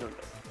ഗുണങ്ങളും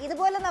വരുന്നുണ്ട്.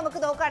 ഇതുപോലെ നമുക്ക്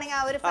നോക്കുകയാണെങ്കിൽ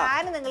ആ ഒരു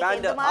ഫാൻ നിങ്ങൾക്ക്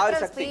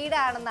എന്തുമാത്രം സ്പീഡ്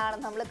ആണെന്നാണ്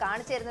നമ്മൾ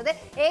കാണിച്ചു തരുന്നത്.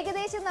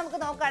 ഏകദേശം നമുക്ക്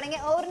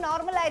നോക്കുകയാണെങ്കിൽ ഒരു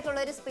നോർമൽ ആയിട്ടുള്ള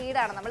ഒരു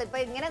സ്പീഡാണ് നമ്മളിപ്പോ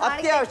ഇങ്ങനെ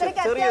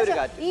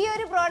കാണിക്കുന്നത്. ഈ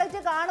ഒരു പ്രോഡക്റ്റ്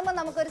കാണുമ്പോൾ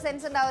നമുക്കൊരു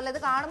സെൻസ് ഉണ്ടാവില്ല. ഇത്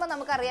കാണുമ്പോൾ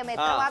നമുക്ക് അറിയാം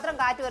എത്രമാത്രം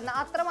കാറ്റ് വരുന്നു.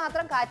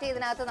 അത്രമാത്രം കാറ്റ്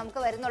ഇതിനകത്ത് നമുക്ക്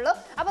വരുന്നുള്ളൂ.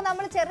 അപ്പൊ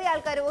നമ്മൾ ചെറിയ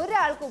ആൾക്കാർ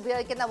ഒരാൾക്ക്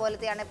ഉപയോഗിക്കുന്ന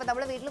പോലത്തെയാണ്. ഇപ്പൊ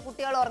നമ്മൾ വീട്ടിൽ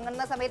കുട്ടികൾ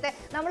ഉറങ്ങുന്ന സമയത്ത്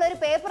നമ്മളൊരു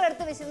പേപ്പർ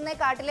എടുത്ത്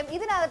വിശുന്നതിനെക്കാട്ടിലും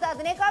ഇതിനകത്ത്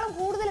അതിനേക്കാളും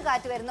കൂടുതൽ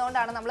കാറ്റ്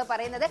വരുന്നതുകൊണ്ടാണ് നമ്മൾ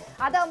പറയുന്നത്.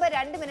 അതാവുമ്പോൾ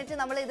 2 മിനിറ്റ്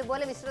നമ്മൾ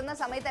ഇതുപോലെ വിശ്രുന്ന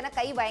സമയത്ത് തന്നെ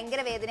കൈ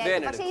ഭയങ്കര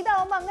വേദനയായിരിക്കും. പക്ഷെ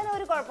ഇതാവുമ്പോൾ അങ്ങനെ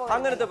ഒരു കുഴപ്പമില്ല,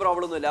 അങ്ങനത്തെ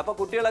പ്രോബ്ലം ഒന്നുമില്ല. അപ്പൊ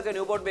കുട്ടികളൊക്കെ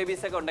ന്യൂ ബോൺ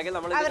ബേബീസ് ഒക്കെ ഉണ്ടെങ്കിൽ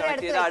നമ്മൾ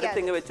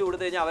അടുത്തിങ്ങ് വെച്ച്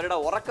കൊടുത്തു കഴിഞ്ഞാൽ അവരുടെ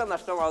ഉറക്കം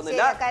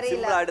നഷ്ടമാവുന്നില്ല.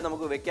 സിമ്പിൾ ആയിട്ട്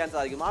നമുക്ക് വെക്കാൻ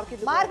സാധിക്കും.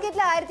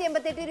 മാർക്കറ്റിൽ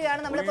 1088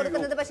 രൂപയാണ് നമ്മൾ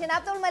കൊടുക്കുന്നത്. പക്ഷേ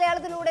നാപ്തോൾ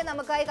മലയാളത്തിലൂടെ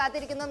നമുക്കായി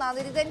കാത്തിരിക്കുന്നു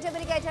 425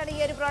 രൂപയ്ക്കായിട്ടാണ് ഈ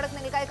ഒരു പ്രോഡക്റ്റ്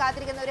നിങ്ങൾക്കായി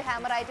കാത്തിരിക്കുന്ന. ഒരു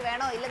ഹാമർ ആയിട്ട്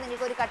വേണോ ഇല്ല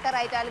നിങ്ങൾക്ക് ഒരു കട്ടർ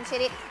ആയിട്ടാലും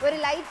ശരി, ഒരു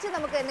ലൈറ്റ്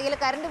നമുക്ക്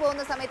എന്തെങ്കിലും കറണ്ട്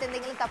പോകുന്ന സമയത്ത്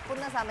എന്തെങ്കിലും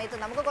തപ്പുന്ന സമയത്ത്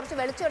നമുക്ക് കുറച്ച്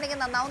വെളിച്ചം ഉണ്ടെങ്കിൽ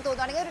നന്നാവും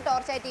തോന്നുകയാണെങ്കിൽ ഒരു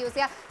ടോർച്ചായിട്ട് യൂസ്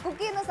ചെയ്യാം. കുക്ക്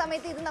ചെയ്യുന്ന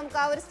സമയത്ത് ഇത് നമുക്ക്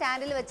ആ ഒരു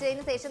സ്റ്റാൻഡിൽ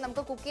വെച്ചതിന് ശേഷം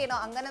നമുക്ക് കുക്ക് ചെയ്യണോ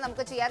അങ്ങനെ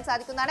നമുക്ക് ചെയ്യാൻ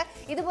സാധിക്കുന്നതാണ്.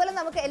 ഇതുപോലെ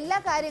നമുക്ക് എല്ലാ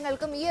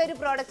കാര്യങ്ങൾക്കും ഈ ഒരു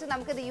പ്രോഡക്റ്റ്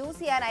നമുക്ക് ഇത് യൂസ്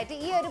ചെയ്യാനായിട്ട്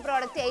ഈ ഒരു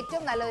പ്രോഡക്റ്റ്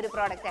ഏറ്റവും നല്ലൊരു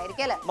പ്രോഡക്റ്റ്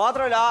ആയിരിക്കും അല്ലേ.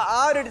 മാത്രമല്ല ആ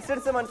ഒരു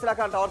ഡിസ്റ്റൻസ്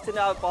മനസ്സിലാക്കാൻ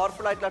ടോർച്ചിന്റെ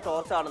പവർഫുൾ ആയിട്ടുള്ള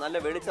ടോർച്ചാണ്. നല്ല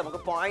വെളിച്ചം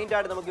നമുക്ക് പോയിന്റ്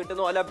ആയിട്ട് നമുക്ക്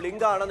കിട്ടുന്നു. അല്ല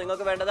ബ്ലിങ്ക് ആണ്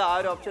നിങ്ങൾക്ക് വേണ്ടത് ആ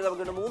ഒരു ഓപ്ഷൻ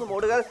നമുക്ക് 3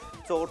 മോഡുകൾ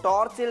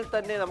ടോർച്ചിൽ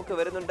തന്നെ നമുക്ക്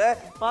വരുന്നുണ്ട്.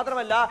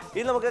 മാത്രമല്ല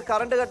ഇത് നമുക്ക്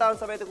കറണ്ട് കട്ടാവുന്ന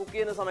സമയത്ത് കുക്ക്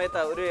ചെയ്യുന്ന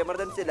സമയത്ത് ഒരു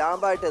എമർജൻസി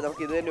ലാമ്പായിട്ട്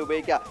നമുക്ക് ഇത് തന്നെ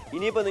ഉപയോഗിക്കാം.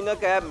 ഇനിയിപ്പോൾ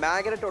നിങ്ങൾക്ക്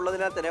മാഗ്നറ്റ്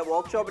ഉള്ളതിനാൽ തന്നെ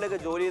വർക്ക്ഷോപ്പിലേക്ക്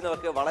ജോലി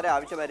ചെയ്യുന്നവർക്ക് വളരെ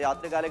ആവശ്യമായിരിക്കും.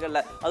 രാത്രികാലങ്ങളിൽ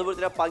അതുപോലെ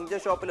തന്നെ പഞ്ചർ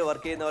ഷോപ്പിൽ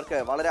വർക്ക് ചെയ്യുന്നവർക്ക്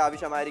വളരെ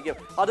ആവശ്യമായിരിക്കും.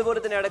 അതുപോലെ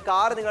തന്നെയാണ്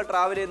കാർ നിങ്ങൾ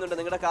ട്രാവൽ ചെയ്യുന്നുണ്ട്,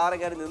 നിങ്ങളുടെ കാർ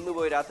എങ്ങനെ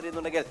നിന്നുപോയി രാത്രി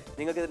എന്നുണ്ടെങ്കിൽ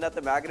നിങ്ങൾക്ക്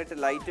ഇതിനകത്ത് മാഗ്നറ്റ്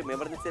ലൈറ്റും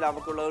എമർജൻസി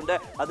ലാമ്പൊക്കെ ഉള്ളതുകൊണ്ട്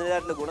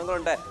അതിൻ്റെതായിട്ടുള്ള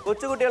ഗുണങ്ങളുണ്ട്.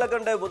 കൊച്ചുകുട്ടികളൊക്കെ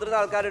ഉണ്ട്, മുതിർന്ന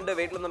ആൾക്കാരുണ്ട്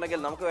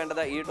വീട്ടിലെന്നുണ്ടെങ്കിൽ നമുക്ക്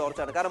വേണ്ടത് ഈ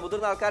ടോർച്ചാണ്. കാരണം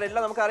മുതിർന്ന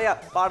ആൾക്കാരെല്ലാം നമുക്കറിയാം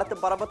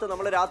പാടത്തും പറമ്പത്തും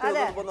നമ്മൾ രാത്രി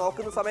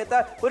നോക്കുന്ന സമയത്ത്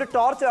ഒരു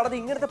ടോർച്ച് ആണ്.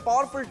 ഇങ്ങനത്തെ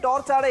പവർഫുൾ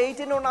ടോർച്ചാണ്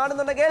 8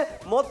 ആണെന്നുണ്ടെങ്കിൽ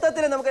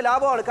മൊത്തത്തിൽ നമുക്ക്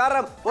ലാഭമാണ്.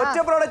 കാരണം ഒറ്റ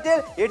പ്രോഡക്റ്റിൽ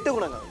 8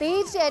 ഗുണങ്ങൾ.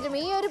 തീർച്ചയായിട്ടും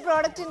ഈ ഒരു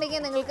പ്രോഡക്റ്റ്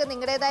ഉണ്ടെങ്കിൽ നിങ്ങൾക്ക്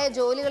നിങ്ങളുടേതായ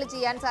ജോലികൾ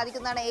ചെയ്യാൻ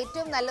സാധിക്കുന്നതാണ്.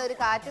 ഏറ്റവും നല്ലൊരു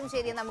കാറ്റും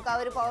ശരി നമുക്ക് ആ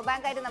ഒരു പവർ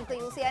ബാങ്ക് ആയിട്ട് നമുക്ക്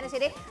യൂസ് ചെയ്യാനും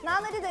ശരി.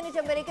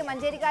 499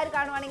 മഞ്ചേരിക്കാർ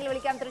കാണുവാണെങ്കിൽ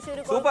വിളിക്കാം. തൃശ്ശൂർ,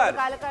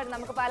 പാലക്കാട്,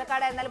 നമുക്ക്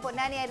പാലക്കാട് ആയിരുന്നാലും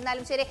പൊന്നാനി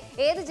ആയിരുന്നാലും ശരി,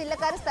 ഏത്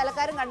ജില്ലക്കാരും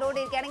സ്ഥലക്കാരും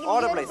കണ്ടുകൊണ്ടിരിക്കുകയാണെങ്കിൽ ഈ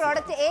ഒരു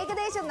പ്രോഡക്റ്റ്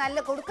ഏകദേശം നല്ല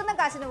കൊടുക്കുന്ന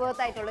കാശിന്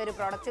വേർത്ത് ആയിട്ടുള്ള ഒരു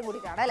പ്രോഡക്റ്റ്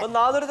കൂടിയാണ്.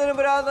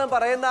 499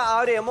 പറയുന്ന ആ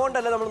ഒരു എമൗണ്ട്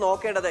അല്ല നമ്മൾ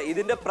നോക്കേണ്ടത്,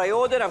 ഇതിന്റെ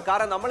പ്രയോജനം.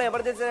 കാരണം നമ്മൾ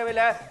എമർജൻസി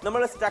ടൈമില്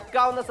നമ്മൾ സ്റ്റക്ക്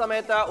ആവുന്ന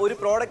സമയത്ത് ഒരു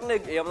പ്രോഡക്റ്റിന്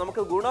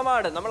നമുക്ക്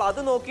ഗുണമാണ്. നമ്മൾ അത്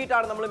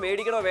നോക്കിയിട്ടാണ് നമ്മൾ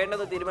മേടിക്കണോ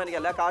വേണ്ടത് തീരുമാനിക്കുക,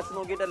 അല്ല കാശ്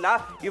നോക്കിയിട്ടല്ല.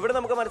 ഇവിടെ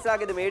നമുക്ക്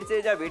മനസ്സിലാക്കിയത് മേടിച്ചു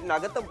കഴിഞ്ഞാൽ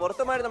വീടിനകത്തും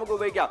പുറത്തുമായിട്ട് നമുക്ക്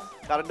ഉപയോഗിക്കാം.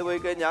 കറണ്ട് പോയി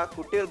കഴിഞ്ഞാൽ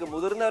കുട്ടികൾക്ക്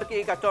മുതിർന്നവർക്ക്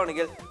ഈ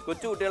കട്ടമാണെങ്കിൽ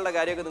കൊച്ചു കുട്ടികളുടെ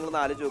കാര്യമൊക്കെ നിങ്ങൾ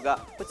ആലോചിച്ച് നോക്കുക.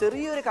 അപ്പൊ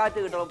ചെറിയൊരു കാറ്റ്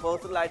കിട്ടണം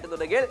പേഴ്സണൽ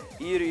ആയിട്ടുണ്ടെങ്കിൽ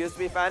ഈ ഒരു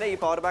USB ഫാൻ ഈ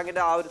പവർ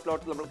ബാങ്കിന്റെ ആ ഒരു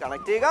സ്ലോട്ടിൽ നമ്മൾ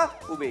കണക്ട് ചെയ്യുക,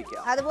 ഉപയോഗിക്കുക.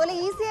 അതുപോലെ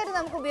ഈസി ആയിട്ട്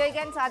നമുക്ക്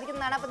ഉപയോഗിക്കാൻ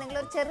സാധിക്കുന്നതാണ്. അപ്പൊ നിങ്ങൾ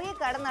ഒരു ചെറിയ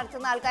കട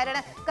നടത്തുന്ന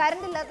ആൾക്കാരാണ്,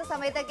 കറണ്ട് ഇല്ലാത്ത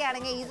സമയത്തൊക്കെ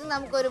ആണെങ്കിൽ ഇത്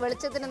നമുക്ക് ഒരു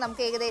വെളിച്ചത്തിന്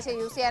നമുക്ക് ഏകദേശം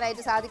യൂസ്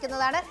ചെയ്യാനായിട്ട്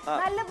സാധിക്കുന്നതാണ്.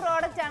 നല്ല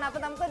പ്രോഡക്റ്റ് ആണ്. അപ്പൊ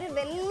നമുക്കൊരു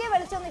വലിയ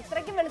വെളിച്ചം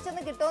ഇത്രയ്ക്കും വെളിച്ചം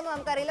കിട്ടുമെന്ന്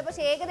നമുക്കറിയില്ല.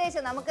 പക്ഷേ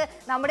ഏകദേശം നമുക്ക്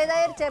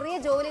നമ്മുടേതായ ചെറിയ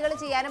ജോലികൾ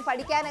ചെയ്യാനും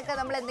പഠിക്കാനൊക്കെ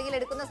നമ്മൾ എന്തെങ്കിലും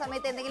എടുക്കുന്ന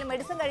സമയത്ത് എന്തെങ്കിലും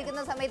മെഡിസിൻ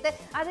കഴിക്കുന്ന സമയത്ത്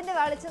അതിന്റെ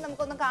വെളിച്ചം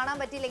നമുക്കൊന്നും കാണാൻ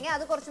പറ്റിയില്ലെങ്കിൽ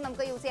അത് കുറച്ച്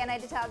നമുക്ക് യൂസ്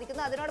ചെയ്യാനായിട്ട്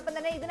സാധിക്കുന്നു. അതിനോടൊപ്പം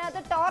തന്നെ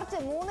ഇതിനകത്ത് ടോർച്ച്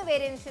 3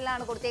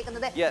 വേരിയന്റിലാണ്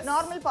കൊടുത്തേക്കുന്നത്.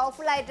 നോർമൽ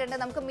പവർഫുൾ ആയിട്ടുണ്ട്,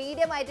 നമുക്ക്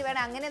മീഡിയം ആയിട്ട്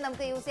വേണം അങ്ങനെ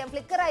നമുക്ക് യൂസ് ചെയ്യാം,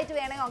 ഫ്ലിക്കർ ആയിട്ട്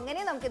വേണമെങ്കിൽ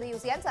അങ്ങനെ നമുക്ക് ഇത്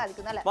യൂസ് ചെയ്യാൻ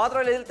സാധിക്കുന്നു അല്ലേ.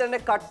 മാത്രമല്ല ഇതിൽ തന്നെ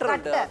കട്ടർ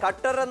ഉണ്ട്.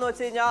 കട്ടർ എന്ന്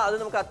വെച്ച് കഴിഞ്ഞാൽ അത്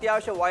നമുക്ക്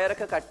അത്യാവശ്യം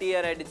വയറൊക്കെ കട്ട്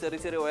ചെയ്യാനായിട്ട്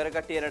ചെറിയ വയർ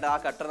കട്ട് ചെയ്യാനായിട്ട് ആ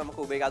കട്ടർ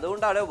നമുക്ക് ഉപയോഗിക്കാം.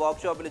 അതുകൊണ്ടാണ്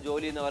വർക്ക്ഷോപ്പിൽ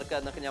ജോലി ചെയ്യുന്നവർക്ക്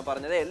എന്നൊക്കെ ഞാൻ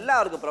പറഞ്ഞത്.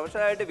 എല്ലാവർക്കും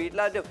പ്രൊഫഷണൽ ആയിട്ട്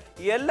വീട്ടിലായിട്ടും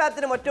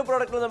എല്ലാത്തിനും ഒറ്റ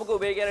പ്രോഡക്റ്റും നമുക്ക്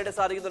ഉപയോഗിക്കാനായിട്ട്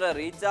സാധിക്കുന്നുണ്ട്.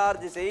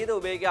 റീചാർജ് ചെയ്ത്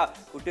ഉപയോഗിക്കാം.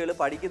 കുട്ടികൾ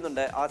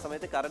പഠിക്കുന്നുണ്ട്, ആ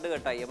സമയത്ത് കറണ്ട്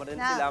കട്ടായി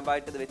എമർജൻസി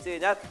ലാമ്പായിട്ട് ഇത് വെച്ച്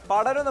കഴിഞ്ഞാൽ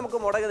പഠനം നമുക്ക്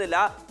മുടങ്ങുന്നില്ല.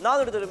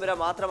 499 രൂപ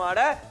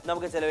മാത്രമാണ്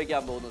നമുക്ക്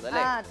ചെലവഴിക്കാൻ പോകുന്നത്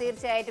അല്ലേ.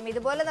 തീർച്ചയായിട്ടും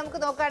ഇതുപോലെ നമുക്ക്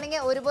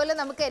നോക്കുകയാണെങ്കിൽ ഒരുപോലെ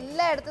നമുക്ക്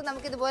എല്ലായിടത്തും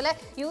നമുക്ക് ഇതുപോലെ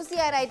യൂസ്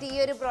ചെയ്യാനായിട്ട് ഈ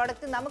ഒരു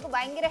പ്രോഡക്റ്റ് നമുക്ക്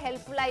ഭയങ്കര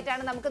ഹെൽപ്ഫുൾ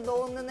ആയിട്ടാണ് നമുക്ക്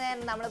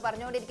തോന്നുന്നത് നമ്മൾ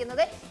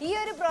പറഞ്ഞുകൊണ്ടിരിക്കുന്നത്. ഈ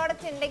ഒരു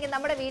പ്രോഡക്റ്റ് ഉണ്ടെങ്കിൽ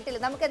നമ്മുടെ വീട്ടിൽ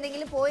നമുക്ക്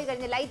എന്തെങ്കിലും പോയി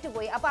കഴിഞ്ഞ് ലൈറ്റ്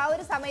പോയി, അപ്പോൾ ആ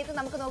ഒരു സമയത്ത്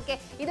നമുക്ക് നോക്കിയാൽ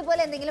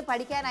ഇതുപോലെ എന്തെങ്കിലും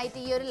പഠിക്കാനായിട്ട്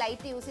ഈ ഒരു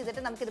ലൈറ്റ് യൂസ്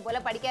ചെയ്തിട്ട് നമുക്ക്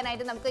ഇതുപോലെ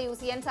പഠിക്കാനായിട്ട് നമുക്ക്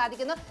യൂസ് ചെയ്യാൻ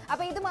സാധിക്കുന്നു.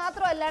 അപ്പോൾ ഇത്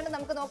മാത്രമല്ലാണ്ട്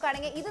നമുക്ക്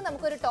നോക്കുകയാണെങ്കിൽ ഇത്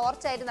നമുക്കൊരു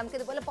ടോർച്ചായിട്ട് നമുക്ക്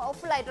ഇതുപോലെ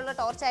പവർഫുൾ ആയിട്ടുള്ള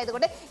ടോർച്ച്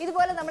ആയതുകൊണ്ട്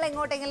ഇതുപോലെ നമ്മൾ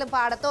എങ്ങോട്ടെങ്കിലും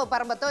പാടത്തോ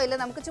പറമ്പത്തോ ഇല്ല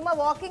നമുക്ക് ചുമ്മാ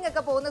വാക്കിംഗ്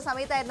ഒക്കെ പോകുന്ന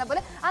സമയത്തായിരുന്ന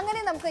പോലെ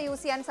അങ്ങനെ നമുക്ക്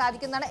യൂസ് ചെയ്യാൻ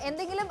സാധിക്കുന്നതാണ്.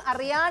 എന്തെങ്കിലും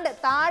അറിയാണ്ട്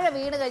താഴെ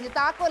വീണ് കഴിഞ്ഞ്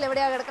താക്കോൽ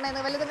എവിടെയാണ്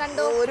കിടക്കണമെന്ന് വല്ലതും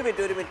കണ്ടോ? ഒരു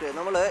മിനിറ്റ്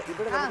നമ്മൾ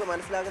ഇവിടെ നമുക്ക്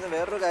മനസ്സിലാക്കുന്ന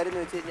വേറൊരു കാര്യം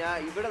എന്ന് വെച്ച് കഴിഞ്ഞാൽ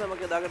ഇവിടെ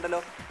നമുക്ക്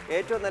ഇതാകണ്ടല്ലോ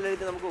ഏറ്റവും നല്ല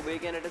രീതിയിൽ നമുക്ക്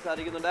ഉപയോഗിക്കാനായിട്ട്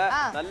സാധിക്കുന്നുണ്ട്.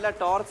 നല്ല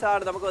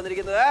ടോർച്ചാണ് നമുക്ക്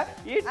വന്നിരിക്കുന്നത്.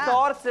 ഈ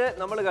ടോർച്ച്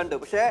നമ്മൾ കണ്ടു,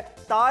 പക്ഷെ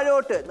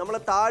താഴോട്ട്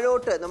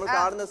നമ്മൾ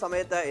കാണുന്ന വാങ്ങുന്ന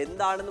സമയത്ത്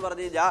എന്താണെന്ന്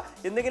പറഞ്ഞു കഴിഞ്ഞാൽ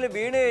എന്തെങ്കിലും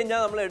വീണ് കഴിഞ്ഞാൽ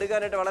നമ്മൾ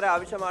എടുക്കാനായിട്ട് വളരെ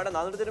ആവശ്യമാണ്.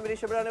 400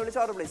 ഇഷ്ടപ്പെടാൻ വിളിച്ച്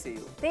ഓർഡർ പ്ലേസ്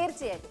ചെയ്യൂ.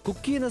 തീർച്ചയായും.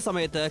 കുക്ക് ചെയ്യുന്ന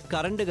സമയത്ത്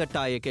കറണ്ട്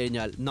കട്ടായി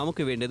കഴിഞ്ഞാൽ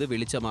നമുക്ക് വേണ്ടത്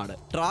വെളിച്ചമാണ്.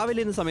 ട്രാവൽ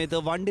ചെയ്യുന്ന സമയത്ത്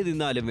വണ്ടി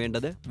നിന്നാലും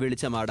വേണ്ടത്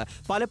വെളിച്ചമാണ്.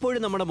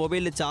 പലപ്പോഴും നമ്മുടെ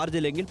മൊബൈലിൽ ചാർജ്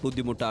ഇല്ലെങ്കിൽ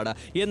ബുദ്ധിമുട്ടാണ്.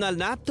 എന്നാൽ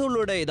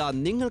നാപ്തോളിലൂടെ ഇതാ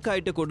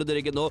നിങ്ങൾക്കായിട്ട്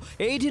കൊണ്ടുവന്നിരിക്കുന്നു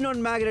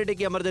 18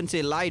 magnetic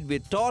emergency light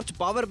with torch,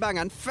 power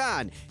bank and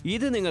fan.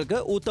 ഇത് നിങ്ങൾക്ക്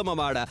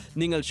ഉത്തമമാണ്.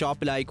 നിങ്ങൾ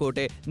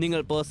ഷോപ്പിലായിക്കോട്ടെ,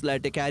 നിങ്ങൾ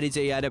പേഴ്സണലായിട്ട് ക്യാരി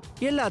ചെയ്യാനും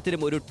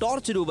എല്ലാത്തിനും ഒരു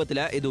ടോർച്ച് രൂപത്തിൽ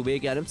ഇത്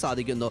ഉപയോഗിക്കാനും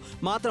സാധിക്കുന്നു.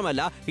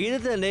 മാത്രമല്ല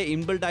ഇതിൽ തന്നെ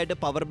ഇൻബിൽട്ട് ആയിട്ട്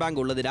പവർ ബാങ്ക്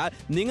ഉള്ളതിനാൽ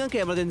നിങ്ങൾക്ക്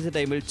എമർജൻസി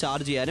ടൈമിൽ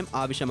ചാർജ് ചെയ്യാനും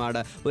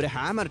ആവശ്യമാണ്. ഒരു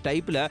ഹാമർ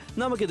ടൈപ്പിൽ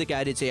നമുക്കിത്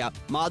ക്യാരി ചെയ്യാം.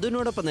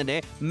 അതിനോടൊപ്പം തന്നെ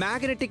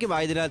മാഗ്നറ്റിക്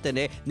ആയതിനാൽ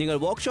തന്നെ നിങ്ങൾ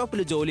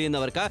വർക്ക്ഷോപ്പിൽ ജോലി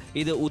ചെയ്യുന്നവർക്ക്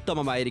ഇത്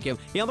ഉത്തമമായിരിക്കും.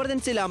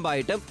 എമർജൻസി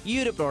ലാമ്പായിട്ടും ഈ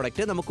ഒരു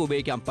പ്രോഡക്റ്റ് നമുക്ക്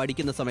ഉപയോഗിക്കാം.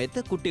 പഠിക്കുന്ന സമയത്ത്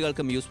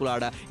കുട്ടികൾക്കും യൂസ്ഫുൾ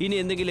ആണ്. ഇനി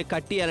എന്തെങ്കിലും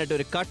കട്ട് ചെയ്യാനായിട്ട്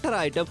ഒരു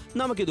കട്ടറായിട്ടും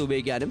നമുക്കിത്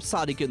ഉപയോഗിക്കാനും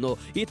സാധിക്കുന്നു.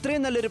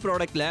 ഇത്രയും നല്ലൊരു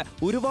പ്രോഡക്റ്റില്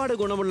ഒരുപാട്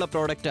ഗുണമുള്ള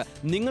പ്രോഡക്റ്റ്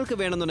നിങ്ങൾക്ക്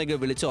വേണമെന്നുണ്ടെങ്കിൽ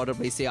വിളിച്ച് ഓർഡർ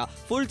പ്ലേസ്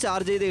ചെയ്യുക. ഫുൾ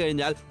ചാർജ് ചെയ്ത്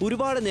കഴിഞ്ഞാൽ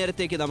ഒരുപാട്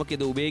നേരത്തേക്ക്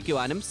നമുക്കിത്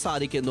ഉപയോഗിക്കുവാനും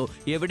സാധിക്കുന്നു.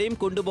 എവിടെയും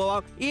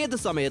കൊണ്ടുപോകാം, ഏത്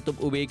സമയത്തും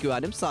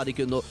ഉപയോഗിക്കുവാനും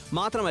സാധിക്കുന്നു.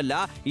 മാത്രമല്ല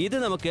ഇത്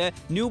നമുക്ക്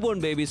ന്യൂ ബോൺ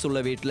ബേബീസ്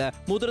ഉള്ള വീട്ടില്,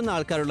 മുതിർന്ന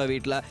ആൾക്കാരുള്ള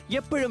വീട്ടില്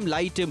എപ്പോഴും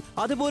ലൈറ്റും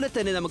അതുപോലെ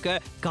തന്നെ നമുക്ക്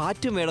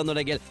കാറ്റും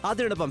വേണമെന്നുണ്ടെങ്കിൽ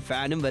അതിനോടൊപ്പം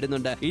ഫാനും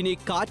വരുന്നുണ്ട്. ഇനി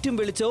കാറ്റും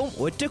വെളിച്ചവും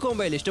ഒറ്റ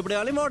കോമ്പയിൽ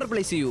ഇഷ്ടപ്പെടുകയാണെങ്കിൽ ഓർഡർ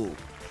പ്ലേസ് ചെയ്യൂ.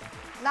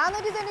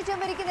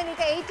 499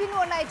 നിങ്ങൾക്ക്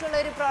 18 ആയിട്ടുള്ള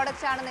ഒരു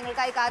പ്രോഡക്റ്റ് ആണ്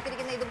നിങ്ങൾക്കായി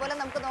കാത്തിരിക്കുന്നത്. ഇതുപോലെ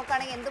നമുക്ക്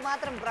നോക്കുകയാണെങ്കിൽ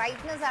എന്തുമാത്രം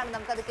ബ്രൈറ്റ്നസ് ആണ്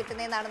നമുക്കത്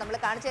കിട്ടുന്നതെന്നാണ് നമ്മൾ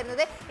കാണിച്ചു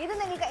തരുന്നത്. ഇത്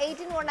നിങ്ങൾക്ക്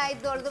 18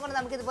 ആയിട്ടുള്ളത് കൊണ്ട്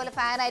നമുക്ക് ഇതുപോലെ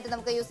ഫാൻ ആയിട്ട്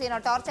നമുക്ക് യൂസ് ചെയ്യണോ,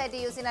 ടോർച്ച് ആയിട്ട്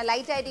യൂസ് ചെയ്യണോ,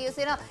 ലൈറ്റ് ആയിട്ട് യൂസ്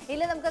ചെയ്യണോ,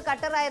 ഇല്ല നമുക്ക്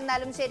കട്ടർ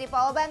ആയിരുന്നാലും ശരി,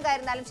 പവർ ബാങ്ക്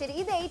ആയിരുന്നാലും ശരി,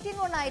 ഇത്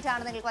 18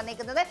 ആയിട്ടാണ് നിങ്ങൾക്ക്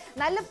വന്നിരിക്കുന്നത്.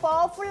 നല്ല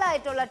പവർഫുൾ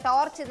ആയിട്ടുള്ള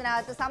ടോർച്ച്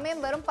ഇതിനകത്ത്. സമയം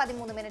വെറും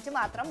 13 മിനിറ്റ്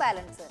മാത്രം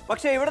ബാലൻസ്.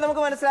 പക്ഷേ ഇവിടെ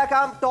നമുക്ക്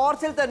മനസ്സിലാക്കാം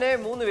ടോർച്ചിൽ തന്നെ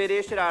 3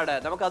 വേരിയേഷൻ ആണ്.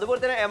 നമുക്ക് അതുപോലെ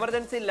തന്നെ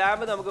എമർജൻസി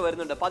ലാമ്പ് നമുക്ക്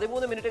വരുന്നുണ്ട്.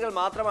 13 മിനിറ്റുകൾ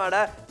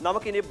മാത്രമാണ്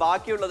നമുക്ക് ഇനി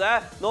ബാക്കി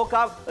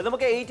നോക്കാം.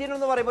 നമുക്ക് 18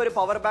 എന്ന് പറയുമ്പോൾ ഒരു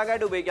പവർ ബാങ്ക്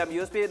ആയിട്ട് ഉപയോഗിക്കാം.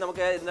 USB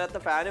നമുക്ക് ഇതിനകത്ത്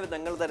ഫാൻ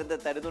നിങ്ങൾ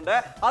തരുന്നുണ്ട്.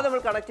 അത് നമ്മൾ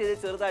കണക്ട്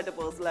ചെയ്ത് ചെറുതായിട്ട്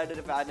പേഴ്സണൽ ആയിട്ട്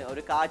ഒരു ഫാൻ,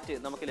 ഒരു കാറ്റ്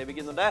നമുക്ക്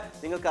ലഭിക്കുന്നുണ്ട്.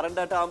 നിങ്ങൾ കറണ്ട്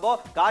ആയിട്ട് ആകുമ്പോൾ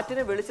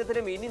കാറ്റിനും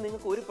വെളിച്ചത്തിനും ഇനി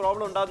നിങ്ങൾക്ക് ഒരു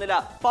പ്രോബ്ലം ഉണ്ടാകുന്നില്ല.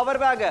 പവർ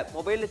ബാങ്ക്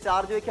മൊബൈലിൽ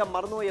ചാർജ് വെക്കാൻ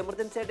മറന്നുപോയി,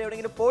 എമർജൻസി ആയിട്ട്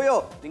എവിടെയെങ്കിലും പോയോ,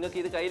 നിങ്ങൾക്ക്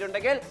ഇത്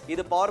കയ്യിലുണ്ടെങ്കിൽ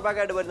ഇത് പവർ ബാങ്ക്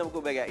ആയിട്ട് വരെ നമുക്ക്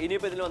ഉപയോഗിക്കാം.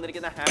 ഇനിയിപ്പോൾ ഇതിൽ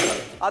വന്നിരിക്കുന്ന ഹാമർ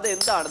അത്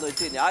എന്താണെന്ന്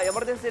വെച്ച് കഴിഞ്ഞാൽ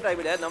എമർജൻസി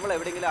ടൈമിൽ നമ്മൾ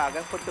എവിടെയെങ്കിലും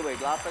അകപ്പെട്ടു പോയി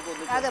ഗ്ലാസ് ഒക്കെ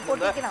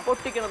ഒന്ന്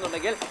പൊട്ടിക്കണം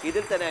എന്നുണ്ടെങ്കിൽ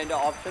ഇതിൽ തന്നെ അതിന്റെ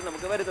ഓപ്ഷൻ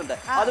നമുക്ക് വരുന്നുണ്ട്.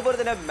 അതുപോലെ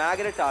തന്നെ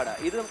മാഗ്നറ്റ് ആണ്.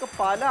 ഇത് നമുക്ക്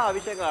പല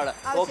ആവശ്യങ്ങളാണ്.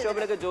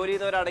 വർക്ക്ഷോപ്പിലൊക്കെ ജോലി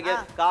ചെയ്യുന്നവരാണെങ്കിൽ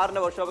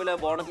കാറിന്റെ വർക്ക്ഷോപ്പിൽ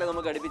ബോണറ്റിൽ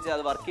നമുക്ക് ഘടിപ്പിച്ച്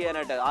അത് വർക്ക്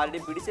ചെയ്യാനായിട്ട്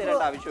ആരുടെയും പിടിച്ചു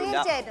തരേണ്ട ആവശ്യമില്ല.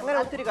 അങ്ങനെ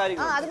ഒത്തിരി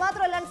കാര്യങ്ങൾ. അത്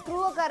മാത്രമല്ല സ്ക്രൂ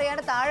ഒക്കെ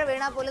അറിയാണ്ട് താഴെ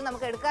വീണാൽ പോലും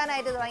നമുക്ക്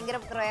എടുക്കാനായിട്ട് ഭയങ്കര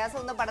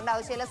പ്രയാസമൊന്നും പെടേണ്ട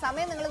ആവശ്യമില്ല.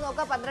 സമയം നിങ്ങൾ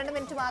നോക്കുക 12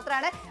 മിനിറ്റ്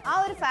മാത്രമാണ്. ആ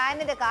ഒരു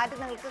ഫാനിന്റെ കാറ്റ്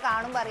നിങ്ങൾക്ക്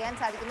കാണുമ്പോൾ അറിയാൻ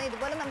സാധിക്കുന്നത്.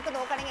 ഇതുപോലെ നമുക്ക്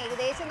നോക്കുകയാണെങ്കിൽ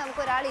ഏകദേശം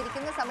നമുക്ക് ഒരാൾ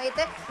ഇരിക്കുന്ന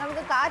സമയത്ത്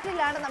നമുക്ക്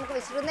കാറ്റില്ലാണ്ട് നമുക്ക്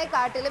വിശ്രുന്ന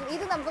കാട്ടിലും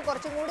ഇത് നമുക്ക്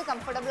കുറച്ചും കൂടി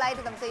കംഫർട്ടബിൾ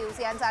ആയിട്ട് നമുക്ക് യൂസ്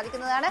ചെയ്യാൻ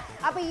സാധിക്കുന്നതാണ്.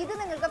 അപ്പൊ ഇത്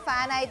നിങ്ങൾക്ക്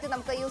ഫാനായിട്ട്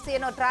നമുക്ക് യൂസ്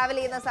ചെയ്യണോ, ട്രാവൽ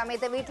ചെയ്യുന്ന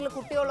സമയത്ത്, വീട്ടിൽ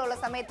കുട്ടികളുള്ള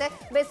സമയത്ത്,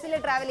 ബസ്സിൽ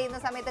ട്രാവൽ ചെയ്യുന്ന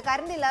സമയത്ത്,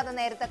 കറണ്ട് ഇല്ലാത്ത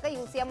നേരത്തൊക്കെ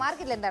യൂസ് ചെയ്യാം.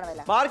 മാർക്കറ്റിൽ എന്താണ്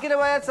വില? മാർക്കറ്റിൽ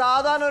പോയാൽ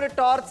സാധാരണ ഒരു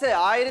ടോർച്ച്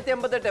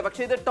 1088.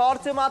 പക്ഷെ ഇത്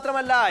ടോർച്ച്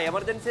മാത്രമല്ല,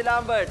 എമർജൻസി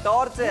ലാമ്പ്,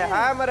 ടോർച്ച്,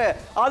 ഹാമർ,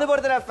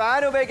 അതുപോലെ തന്നെ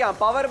ഫാൻ ഉപയോഗിക്കാം,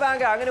 പവർ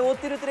ബാങ്ക്, അങ്ങനെ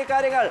ഒത്തിരി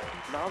കാര്യങ്ങൾ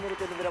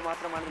 490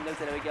 മാത്രമാണ് നിങ്ങൾ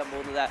ചെലവഴിക്കാൻ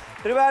പോകുന്നത്.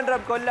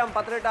 ട്രിവാൻഡ്രം, കൊല്ലം,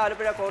 പത്തനംതിട്ട,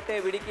 ആലപ്പുഴ,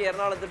 കോട്ടയം, ഇടുക്കി,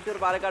 എറണാകുളം, തൃശ്ശൂർ,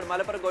 പാലക്കാട്,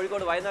 മലപ്പുറം,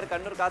 കോഴിക്കോട്, വയനാട്,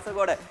 കണ്ണൂർ,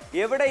 കാസർഗോഡ്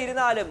എവിടെ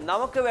ഇരുന്നാലും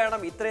നമുക്ക്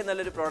വേണം ഇത്രയും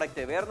നല്ലൊരു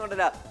പ്രോഡക്റ്റ്.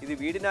 വേറൊന്നുമില്ല, ഇത്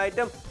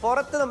വീടിനായിട്ടും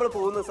പുറത്ത് നമ്മൾ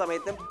പോകുന്ന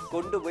സമയത്തും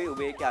കൊണ്ടുപോയി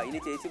ഉപയോഗിക്കാം. ഇനി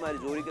ചേച്ചിമാർ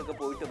ജോലിക്കൊക്കെ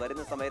പോയിട്ട്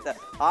വരുന്ന സമയത്ത്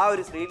ആ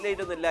ഒരു സ്ട്രീറ്റ്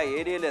ലൈറ്റ് ഒന്നും ഇല്ല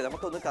ഏരിയയിൽ,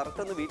 നമുക്കൊന്ന്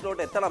കറക്റ്റ് ഒന്ന്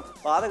വീട്ടിലോട്ട് എത്തണം,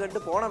 പാത കണ്ട്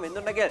പോകണം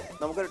എന്നുണ്ടെങ്കിൽ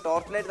നമുക്കൊരു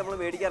ടോർച്ച് ലൈറ്റ് നമ്മൾ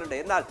മേടിക്കാറുണ്ട്.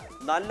 എന്നാൽ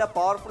നല്ല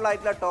പവർഫുൾ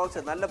ആയിട്ടുള്ള ടോർച്ച്,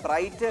 നല്ല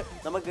ബ്രൈറ്റ്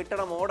നമുക്ക്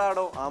കിട്ടണ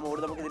മോഡാണോ ആ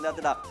മോഡ് നമുക്ക്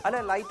ഇതിനകത്ത് ഇടാം.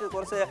 അല്ല ലൈറ്റ്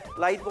കുറച്ച്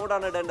ലൈറ്റ്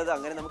മോഡാണ് ഇടേണ്ടത്,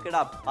 അങ്ങനെ നമുക്ക്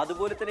ഇടാം.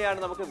 അതുപോലെ തന്നെയാണ്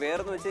നമുക്ക്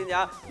വേറെന്ന് വെച്ച്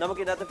കഴിഞ്ഞാൽ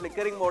നമുക്ക് ഇതിനകത്ത്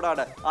ഫ്ലിക്കറിംഗ്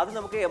മോഡാണ്. അത്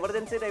നമുക്ക്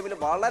എമർജൻസി ടൈമിൽ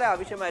വളരെ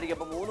ആവശ്യമായിരിക്കും.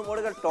 അപ്പൊ 3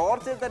 മോഡുകൾ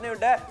ടോർച്ചിൽ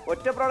തന്നെയുണ്ട്.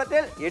 ഒറ്റ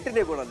പ്രോഡക്റ്റിൽ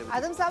 8 ഗുണം.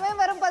 അതും സമയം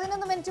വെറും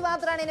 11 മിനിറ്റ്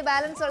മാത്രമാണ് ഇനി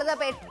ബാലൻസ് ഉള്ളത്.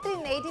 അപ്പൊ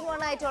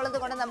 18 ആയിട്ടുള്ളത്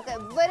കൊണ്ട് നമുക്ക്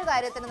ഒരു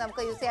കാര്യത്തിന്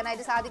നമുക്ക് യൂസ്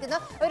ചെയ്യാനായിട്ട് സാധിക്കുന്നു.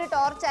 ഒരു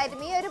ടോർച്ച് ആയിട്ടും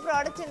ഈ ഒരു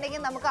പ്രോഡക്റ്റ്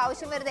ഉണ്ടെങ്കിൽ നമുക്ക്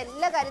ആവശ്യം വരുന്ന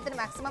എല്ലാ കാര്യത്തിനും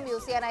മാക്സിമം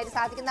യൂസ് ചെയ്യാനായിട്ട്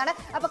സാധിക്കുന്നതാണ്.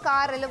 അപ്പൊ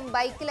കാറിലും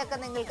ബൈക്കിലൊക്കെ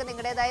നിങ്ങൾക്ക്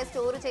നിങ്ങളുടേതായ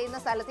സ്റ്റോർ ചെയ്യുന്ന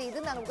സ്ഥലത്ത് ഇത്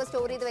നമുക്ക്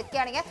സ്റ്റോർ ചെയ്ത്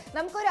വെക്കുകയാണെങ്കിൽ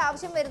നമുക്കൊരു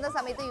ആവശ്യം വരുന്ന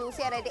സമയത്ത് യൂസ്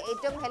ചെയ്യാനായിട്ട്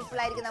ഏറ്റവും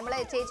ഹെൽപ്ഫുൾ ആയിരിക്കും. നമ്മൾ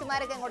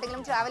ചേച്ചിമാരൊക്കെ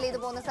എങ്ങോട്ടെങ്കിലും ട്രാവൽ ചെയ്ത്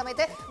പോകുന്ന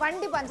സമയത്ത്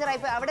വണ്ടി പഞ്ചറായി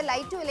പോയി അവിടെ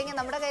ലൈറ്റും ഇല്ലെങ്കിൽ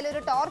നമ്മുടെ കയ്യിൽ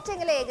ഒരു ടോർച്ച്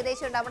എങ്കിലും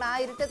ഏകദേശം ഉണ്ടാവണം. ആ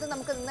ഇരുട്ടത്ത്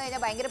നമുക്ക് നിന്ന്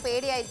കഴിഞ്ഞാൽ ഭയങ്കര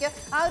പേടിയായിരിക്കും.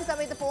 ആ ഒരു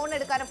സമയത്ത് ഫോൺ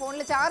എടുക്കാനോ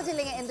ഫോണിൽ ചാർജ്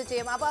ഇല്ലെങ്കിൽ എന്ത്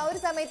ചെയ്യും? അപ്പോൾ ആ ഒരു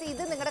സമയത്ത്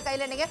ഇത് നിങ്ങളുടെ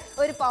കയ്യിലുണ്ടെങ്കിൽ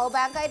ഒരു പവർ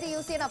ബാങ്ക് ആയിട്ട്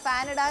യൂസ് ചെയ്യണോ,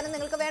 ഫാൻ ഇടാനും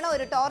നിങ്ങൾക്ക് വേണോ,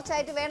 ഒരു ടോർച്ച്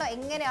ആയിട്ട് വേണോ,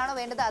 എങ്ങനെയാണോ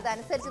വേണ്ടത്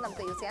അതനുസരിച്ച്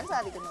നമുക്ക് യൂസ് ചെയ്യാൻ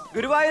സാധിക്കുന്നു.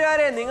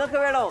 ഗുരുവായൂരെ നിങ്ങൾക്ക്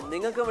വേണോ,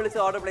 നിങ്ങൾക്ക് വിളിച്ച്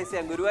ഓർഡർ പ്ലേസ്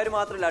ചെയ്യാം. ഗുരുവായൂർ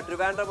മാത്രമല്ല,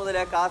 ട്രിവാൻഡ്രം മുതൽ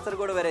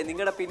കാസർഗോഡ് വരെ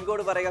നിങ്ങളുടെ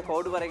പിൻകോഡ് പറയുക,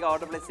 കോഡ് പറയുക,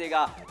 ഓർഡർ പ്ലേസ് ചെയ്യുക.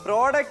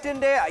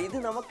 പ്രോഡക്റ്റിന്റെ ഇത്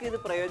നമുക്ക് ഇത്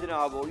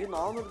പ്രയോജനമാകുമോ? ഈ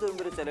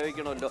 490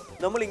 ചെലവഴിക്കണമല്ലോ,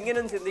 നമ്മൾ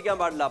ഇങ്ങനെയൊന്നും ചിന്തിക്കാൻ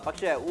പാടില്ല.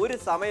 പക്ഷേ ഒരു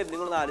സമയം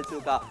നിങ്ങളൊന്ന് ആലോചിച്ച്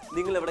നോക്കുക,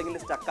 നിങ്ങൾ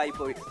എവിടെയെങ്കിലും സ്റ്റക്കായി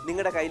പോയി,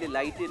 നിങ്ങളുടെ കയ്യിൽ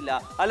ലൈറ്റ് ഇല്ല,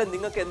 അല്ല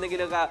നിങ്ങൾക്ക്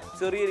എന്തെങ്കിലുമൊക്കെ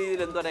ചെറിയ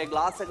രീതിയിൽ എന്താ പറയുക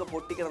ഗ്ലാസ് ഒക്കെ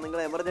പൊട്ടിക്കണം,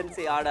 നിങ്ങൾ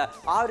എമർജൻസി ആണ്,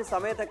 ആ ഒരു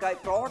സമയത്തൊക്കെ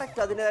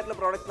പ്രോഡക്റ്റ് അതിൻ്റെതായിട്ടുള്ള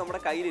പ്രോഡക്റ്റ് നമ്മുടെ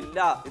കയ്യിലില്ല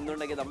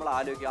എന്നുണ്ടെങ്കിൽ നമ്മൾ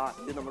ആലോചിക്കുക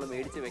ഇത് നമ്മൾ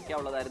മേടിച്ച്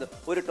വെക്കാനുള്ളതായിരുന്നു,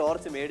 ഒരു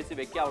ടോർച്ച് മേടിച്ച്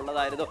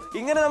വെക്കാനുള്ളതായിരുന്നു.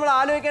 ഇങ്ങനെ നമ്മൾ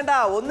ആലോചിക്കേണ്ട,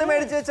 ഒന്ന്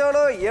മേടിച്ച്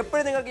വെച്ചോളൂ,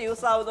 എപ്പോഴും നിങ്ങൾക്ക്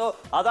യൂസ് ആവുന്നു.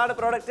 അതാണ്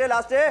പ്രോഡക്റ്റ്.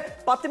 ലാസ്റ്റ്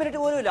 10 മിനിറ്റ്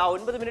പോലും ഇല്ല,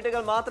 9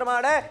 മിനിറ്റുകൾ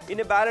മാത്രമാണ്.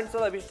 ഇനി ബാലൻസ്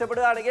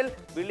ഇഷ്ടപ്പെടുകയാണെങ്കിൽ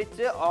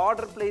വിളിച്ച്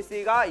ഓർഡർ പ്ലേസ്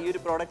ചെയ്യുക ഈ ഒരു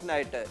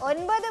പ്രോഡക്റ്റിനായിട്ട്.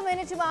 9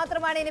 മിനിറ്റ്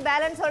മാത്രമാണ് ഇനി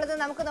ബാലൻസ് ഉള്ളത്.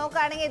 നമുക്ക്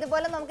നോക്കുകയാണെങ്കിൽ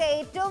ഇതുപോലെ നമുക്ക്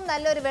ഏറ്റവും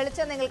നല്ലൊരു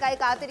വെളിച്ചം നിങ്ങൾക്കായി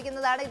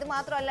കാത്തിരിക്കുന്നതാണ്. ഇത്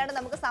മാത്രമല്ലാണ്ട്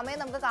നമുക്ക് സമയം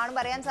നമുക്ക്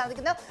കാണുമ്പോൾ അറിയാൻ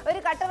സാധിക്കുന്നു. ഒരു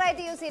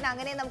കട്ടറായിട്ട് യൂസ് ചെയ്യാൻ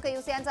അങ്ങനെ നമുക്ക്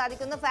യൂസ് ചെയ്യാൻ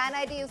സാധിക്കുന്നു,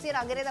 ഫാനായിട്ട് യൂസ് ചെയ്യാൻ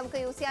അങ്ങനെ നമുക്ക്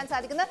യൂസ് ചെയ്യാൻ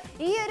സാധിക്കുന്നു.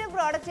 ഈ ഒരു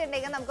പ്രോഡക്റ്റ്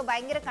ഉണ്ടെങ്കിൽ നമുക്ക്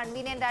ഭയങ്കര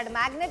കൺവീനിയന്റ് ആണ്.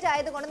 മാഗ്നറ്റ്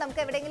ആയതുകൊണ്ട്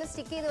നമുക്ക് എവിടെയെങ്കിലും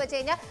സ്റ്റിക്ക് ചെയ്ത് വെച്ച്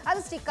കഴിഞ്ഞാൽ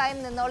അത് സ്റ്റിക്കായും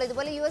നിന്നോളൂ.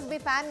 ഇതുപോലെ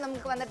USB ഫാൻ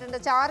നമുക്ക് വന്നിട്ടുണ്ട്,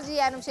 ചാർജ്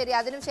ചെയ്യാനും ശരി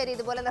അതിനും ശരി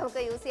ഇതുപോലെ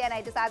നമുക്ക് യൂസ്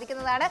ചെയ്യാനായിട്ട്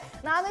സാധിക്കുന്നതാണ്.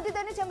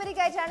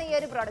 490 ഈ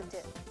ഒരു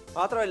പ്രോഡക്റ്റ്.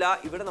 മാത്രമല്ല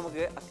ഇവിടെ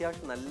നമുക്ക്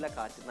അത്യാവശ്യം നല്ല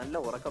കാറ്റ്, നല്ല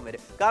ഉറക്കം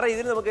വരും. കാരണം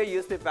ഇതിന് നമുക്ക്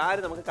USB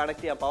ഫാൻ നമുക്ക്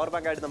കണക്ട് ചെയ്യാം, പവർ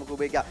ബാങ്ക് ആയിട്ട് നമുക്ക്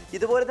ഉപയോഗിക്കാം.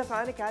 ഇതുപോലത്തെ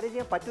ഫാൻ ക്യാരി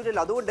ചെയ്യാൻ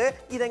പറ്റൂലല്ലോ, അതുകൊണ്ട്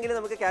ഇതെങ്കിലും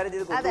നമുക്ക് ക്യാരി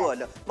ചെയ്ത്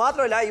കൊണ്ടുപോകല്ലോ.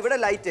 മാത്രമല്ല ഇവിടെ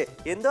ലൈറ്റ്,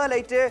 എന്തോ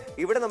ലൈറ്റ്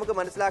ഇവിടെ നമുക്ക്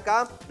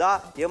മനസ്സിലാക്കാം, ദാ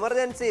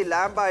എമർജൻസി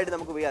ലാമ്പ് ആയിട്ട്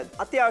നമുക്ക് ഉപയോഗിക്കാം.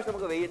 അത്യാവശ്യം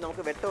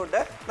നമുക്ക് വെട്ടമുണ്ട്,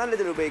 നല്ല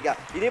ഇതിൽ ഉപയോഗിക്കാം.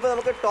 ഇനിയിപ്പോൾ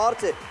നമുക്ക്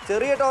ടോർച്ച്,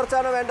 ചെറിയ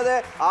ടോർച്ചാണോ വേണ്ടത്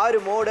ആ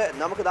ഒരു മോഡ്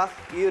നമുക്ക് ദാ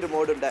ഈ ഒരു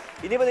മോഡുണ്ട്.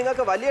 ഇനിയിപ്പോൾ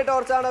നിങ്ങൾക്ക് വലിയ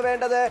ടോർച്ചാണോ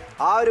വേണ്ടത്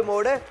ആ ഒരു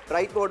മോഡ്,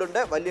 ബ്രൈറ്റ് മോഡ്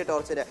ഉണ്ട് വലിയ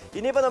ടോർച്ചിന്.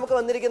 ഇനിയിപ്പോൾ നമുക്ക്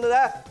വന്നിരിക്കുന്നത്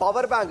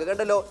പവർ ബാങ്ക്,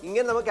 കണ്ടല്ലോ,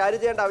 ഇങ്ങനെ നമുക്ക് ക്യാരി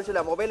ചെയ്യേണ്ട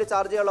ആവശ്യമില്ല. മൊബൈൽ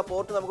ചാർജ് ചെയ്യാനുള്ള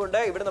പോർട്ട് നമുക്കുണ്ട്,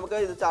 ഇവിടെ നമുക്ക്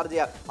ഇത് ചാർജ്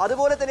ചെയ്യാം.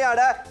 അതുപോലെ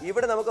തന്നെയാണ്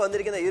ഇവിടെ നമുക്ക്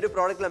വന്നിരിക്കുന്ന ഈ ഒരു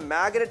പ്രോഡക്റ്റിലെ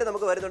മാഗ്നറ്റ്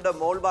നമുക്ക് വരുന്നുണ്ട്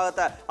മോൾ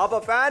ഭാഗത്ത്. അപ്പൊ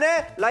ഫാന്,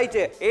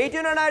 ലൈറ്റ്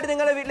 89 ആയിട്ട്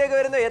നിങ്ങളുടെ വീട്ടിലേക്ക്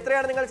വരുന്നു.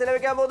 എത്രയാണ് നിങ്ങൾ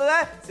ചെലവഴിക്കാൻ പോകുന്നത്?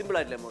 സിമ്പിൾ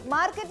ആയിട്ടില്ല,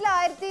 മാർക്കറ്റിൽ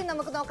 1000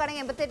 നമുക്ക്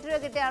നോക്കുകയാണെങ്കിൽ 88 രൂപ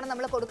കിട്ടിയാണ്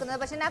നമ്മൾ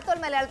കൊടുക്കുന്നത്. പക്ഷേ നാപ്തോൾ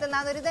മലയാളത്തിൽ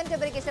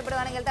 490 രൂപയ്ക്ക്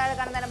ഇഷ്ടപ്പെടുവാണെങ്കിൽ താഴെ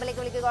കാണുന്ന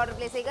നമ്പറിലേക്ക് വിളിക്കുക, ഓർഡർ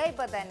പ്ലേസ് ചെയ്യുക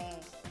ഇപ്പൊ തന്നെ.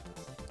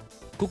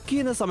 കുക്ക്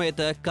ചെയ്യുന്ന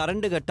സമയത്ത്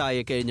കറണ്ട്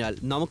കട്ടായി കഴിഞ്ഞാൽ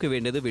നമുക്ക്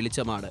വേണ്ടത്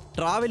വെളിച്ചമാണ്.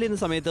 ട്രാവൽ ചെയ്യുന്ന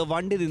സമയത്ത്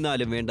വണ്ടി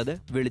നിന്നാലും വേണ്ടത്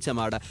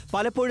വെളിച്ചമാണ്.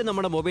 പലപ്പോഴും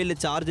നമ്മുടെ മൊബൈലിൽ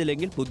ചാർജ്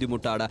ഇല്ലെങ്കിൽ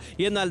ബുദ്ധിമുട്ടാണ്.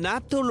 എന്നാൽ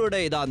നാപ്തോളിലൂടെ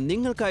ഇതാ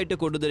നിങ്ങൾക്കായിട്ട്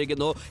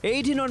കൊണ്ടുവന്നിരിക്കുന്നു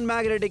 18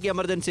 magnetic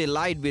emergency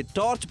light with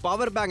torch,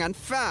 power bank and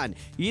fan.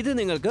 ഇത്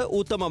നിങ്ങൾക്ക്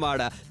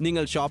ഉത്തമമാണ്.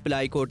 നിങ്ങൾ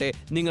ഷോപ്പിലായിക്കോട്ടെ,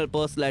 നിങ്ങൾ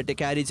പേഴ്സണലായിട്ട്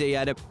ക്യാരി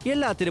ചെയ്യാനും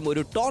എല്ലാത്തിനും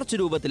ഒരു ടോർച്ച്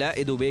രൂപത്തിൽ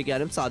ഇത്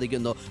ഉപയോഗിക്കാനും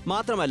സാധിക്കുന്നു.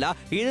 മാത്രമല്ല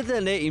ഇതിൽ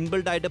തന്നെ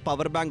ഇൻബിൽട്ട് ആയിട്ട്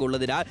പവർ ബാങ്ക്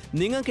ഉള്ളതിനാൽ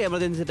നിങ്ങൾക്ക്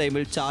എമർജൻസി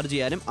ടൈമിൽ ചാർജ്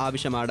ചെയ്യാനും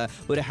ആവശ്യമാണ്.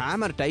 ഒരു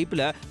ഹാമർ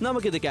ടൈപ്പില്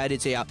നമുക്കിത് ക്യാരി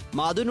ചെയ്യാം.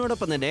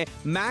 അതിനോടൊപ്പം തന്നെ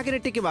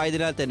മാഗ്നറ്റിക്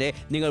ആയതിനാൽ തന്നെ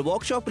നിങ്ങൾ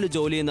വർക്ക്ഷോപ്പിൽ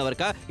ജോലി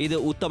ചെയ്യുന്നവർക്ക് ഇത്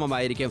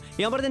ഉത്തമമായിരിക്കും.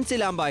 എമർജൻസി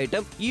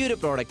ലാമ്പായിട്ടും ഈ ഒരു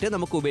പ്രോഡക്റ്റ്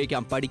നമുക്ക്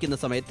ഉപയോഗിക്കാം. പഠിക്കുന്ന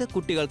സമയത്ത്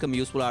കുട്ടികൾക്കും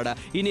യൂസ്ഫുൾ ആണ്.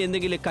 ഇനി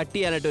എന്തെങ്കിലും കട്ട്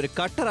ചെയ്യാനായിട്ട് ഒരു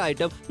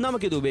കട്ടറായിട്ടും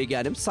നമുക്കിത്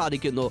ഉപയോഗിക്കാനും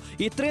സാധിക്കുന്നു.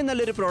 ഇത്രയും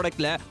നല്ലൊരു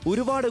പ്രോഡക്റ്റില്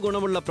ഒരുപാട്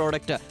ഗുണമുള്ള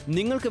പ്രോഡക്റ്റ്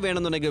നിങ്ങൾക്ക്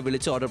വേണമെന്നുണ്ടെങ്കിൽ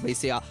വിളിച്ച് ഓർഡർ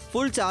പ്ലേസ് ചെയ്യുക.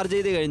 ഫുൾ ചാർജ്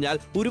ചെയ്ത് കഴിഞ്ഞാൽ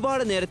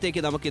ഒരുപാട്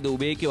നേരത്തേക്ക് നമുക്കിത്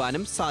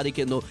ഉപയോഗിക്കുവാനും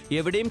സാധിക്കുന്നു.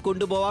 എവിടെയും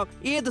കൊണ്ടുപോകാം,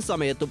 ഏത്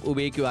സമയത്തും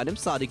ഉപയോഗിക്കുവാനും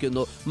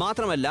സാധിക്കുന്നു.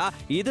 മാത്രമല്ല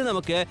ഇത്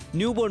നമുക്ക്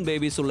ന്യൂ ബോൺ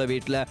ബേബീസ് ഉള്ള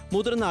വീട്ടില്,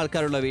 മുതിർന്ന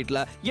ആൾക്കാരുള്ള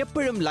വീട്ടില്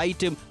എപ്പോഴും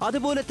ലൈറ്റും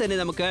അതുപോലെ തന്നെ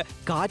നമുക്ക്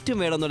കാറ്റും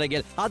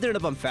വേണമെന്നുണ്ടെങ്കിൽ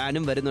അതിനോടൊപ്പം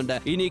ഫാനും വരുന്നുണ്ട്.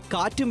 ഇനി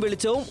കാറ്റും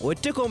വെളിച്ചവും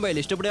ഒറ്റ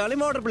കോംബോയിൽ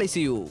ഇഷ്ടപ്പെടുകയാണെങ്കിൽ ഓർഡർ പ്ലേസ്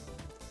ചെയ്യൂ.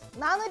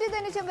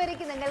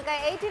 490 നിങ്ങൾക്ക്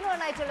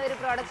 18 ആയിട്ടുള്ള ഒരു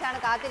പ്രോഡക്റ്റ് ആണ്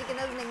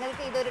കാത്തിരിക്കുന്നത്.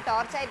 നിങ്ങൾക്ക് ഇതൊരു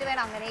ടോർച്ച് ആയിട്ട്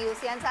വേണം അങ്ങനെ യൂസ്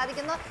ചെയ്യാൻ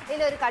സാധിക്കുന്നു.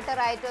 ഇതിലൊരു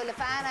കട്ടറായിട്ടോ അല്ല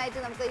ഫാൻ ആയിട്ട്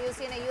നമുക്ക് യൂസ്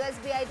ചെയ്യണം.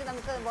 USB ആയിട്ട്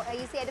നമുക്ക്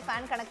ഈസി ആയിട്ട്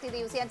ഫാൻ കണക്ട് ചെയ്ത്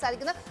യൂസ് ചെയ്യാൻ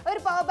സാധിക്കുന്നു. ഒരു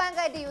പവർ ബാങ്ക്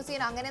ആയിട്ട് യൂസ്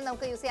ചെയ്യണം, അങ്ങനെ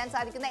നമുക്ക് യൂസ് ചെയ്യാൻ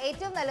സാധിക്കുന്ന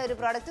ഏറ്റവും നല്ലൊരു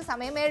പ്രോഡക്റ്റ്.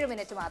 സമയം 7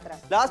 മിനിറ്റ് മാത്രം.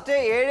 ലാസ്റ്റ്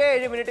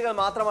 7 മിനിറ്റുകൾ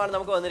മാത്രമാണ്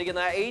നമുക്ക്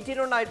വന്നിരിക്കുന്നത്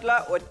 18 ആയിട്ടുള്ള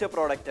ഒറ്റ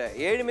പ്രോഡക്റ്റ്.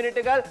 7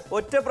 മിനിറ്റുകൾ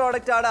ഒറ്റ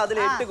പ്രോഡക്റ്റ് ആണ്. അതിൽ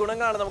 8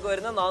 ഗുണങ്ങളാണ് നമുക്ക്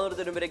വരുന്നത്.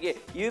 490 രൂപയ്ക്ക്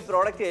ഈ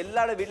പ്രോഡക്റ്റ്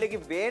എല്ലാവരുടെ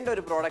വീട്ടിലേക്ക് വേണ്ട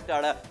ഒരു പ്രോഡക്റ്റ്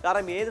ആണ്.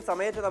 കാരണം ഏത്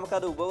സമയത്ത് നമുക്ക്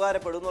അത്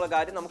ഉപകാരപ്പെടും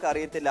കാര്യം നമുക്ക്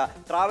അറിയത്തില്ല.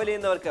 ട്രാവൽ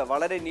ചെയ്യുന്നവർക്ക്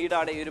വളരെ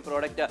നീഡാണ് ഈ ഒരു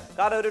പ്രോഡക്റ്റ്.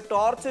 കാരണം ഒരു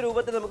ടോർച്ച്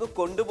രൂപത്തിൽ നമുക്ക്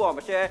കൊണ്ടുപോകാം.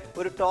 പക്ഷേ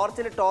ഒരു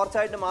ടോർച്ചിൽ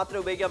ടോർച്ചായിട്ട് മാത്രമേ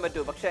ഉപയോഗിക്കാൻ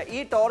പറ്റൂ. പക്ഷേ ഈ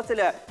ടോർച്ചിൽ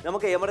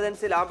നമുക്ക്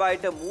എമർജൻസി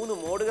ലാമ്പായിട്ട് 3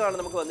 മോഡുകളാണ്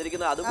നമുക്ക്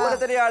വന്നിരിക്കുന്നത്. അതുപോലെ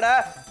തന്നെയാണ്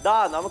ദാ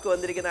നമുക്ക്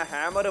വന്നിരിക്കുന്ന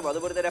ഹാമറും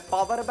അതുപോലെ തന്നെ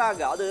പവർ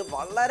ബാങ്ക്. അത്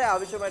വളരെ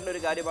ആവശ്യമായിട്ടുള്ള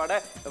ഒരു കാര്യമാണ്.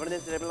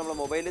 എമർജൻസി ടൈമിൽ നമ്മൾ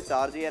മൊബൈലിൽ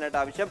ചാർജ് ചെയ്യാനായിട്ട്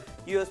ആവശ്യം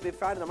USB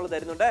ഫാൻ നമ്മൾ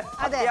തരുന്നുണ്ട്.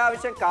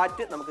 അത്യാവശ്യം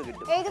കാറ്റ് നമുക്ക്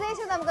കിട്ടും.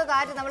 ഏകദേശം നമുക്ക്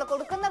കാറ്റ് നമ്മൾ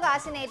കൊടുക്കുന്ന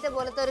കാശിന് ഏറ്റവും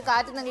പോലത്തെ ഒരു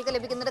കാറ്റ് നിങ്ങൾക്ക്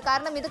ലഭിക്കുന്നുണ്ട്.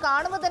 കാരണം ഇത്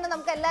കാണുമ്പോൾ തന്നെ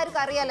നമുക്ക്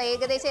എല്ലാവർക്കും അറിയാലോ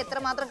ഏകദേശം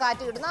എത്രമാത്രം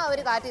കാറ്റ് കിട്ടുന്നു. ആ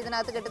ഒരു കാറ്റ്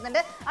ഇതിനകത്ത് കിട്ടുന്നുണ്ട്.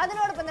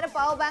 അതിനോടൊപ്പം തന്നെ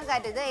പവർ ബാങ്ക്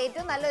കാറ്റ്, ഇത്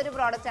ഏറ്റവും നല്ലൊരു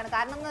പ്രോഡക്റ്റ് ആണ്.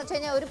 കാരണം എന്ന് വെച്ച്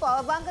കഴിഞ്ഞാൽ ഒരു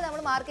പവർ ബാങ്ക് നമ്മൾ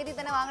മാർക്കറ്റിൽ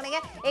തന്നെ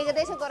വാങ്ങണമെങ്കിൽ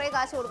ഏകദേശം കുറേ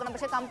കാശ് കൊടുക്കണം.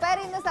 പക്ഷേ കമ്പയർ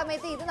ചെയ്യുന്ന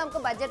സമയത്ത് ഇത് നമുക്ക്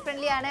ബഡ്ജറ്റ്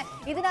ഫ്രണ്ട്ലി ആണ്.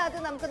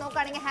 ഇതിനകത്ത് നമുക്ക്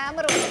നോക്കുകയാണെങ്കിൽ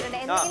ഹാമർ കൊടുത്തിട്ടുണ്ട്.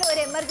 എന്തെങ്കിലും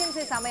ഒരു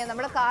എമർജൻസി സമയം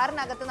നമ്മുടെ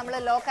കാറിനകത്ത് നമ്മൾ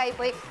ലോക്കായി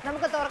പോയി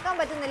നമുക്ക് തുറക്കാൻ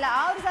പറ്റുന്നില്ല,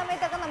 ആ ഒരു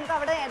സമയത്തൊക്കെ നമുക്ക്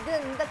അവിടെ ഇത്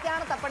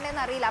എന്തൊക്കെയാണ്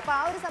തപ്പണ്ടേന്ന് അറിയില്ല. അപ്പൊ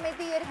ആ ഒരു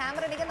സമയത്ത് ഈ ഒരു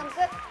ഹാമർ ഉണ്ടെങ്കിൽ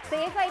നമുക്ക്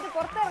സേഫ് ആയിട്ട്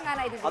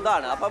പുറത്തിറങ്ങാനായിട്ട്.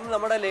 അതാണ്. അപ്പം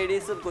നമ്മുടെ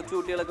ലേഡീസും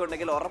കൊച്ചുകുട്ടികളൊക്കെ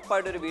ഉണ്ടെങ്കിൽ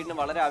ഉറപ്പായിട്ട് ഒരു വീടിന്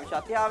വളരെ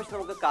അത്യാവശ്യം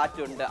നമുക്ക്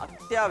കാറ്റുണ്ട്.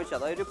 അത്യാവശ്യം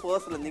അതായത്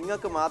പേഴ്സണൽ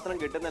നിങ്ങൾക്ക് മാത്രം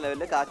കിട്ടുന്ന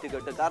ലെവലിൽ കാറ്റ്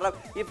കിട്ടും. കാരണം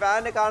ഈ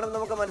ഫാന് കാണുമ്പോൾ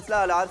നമുക്ക്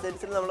മനസ്സിലാവില്ല, ആ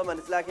സെൻസിൽ നമ്മൾ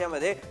മനസ്സിലാക്കിയാൽ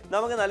മതി.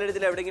 നമുക്ക് നല്ല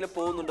രീതിയിൽ എവിടെയെങ്കിലും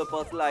പോകുന്നുണ്ടോ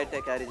പേഴ്സണൽ ആയിട്ട്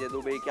ക്യാരി ചെയ്ത്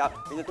ഉപയോഗിക്കാം.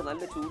 നിങ്ങൾക്ക്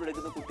നല്ല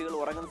ചൂടെടുക്കുന്ന കുട്ടികൾ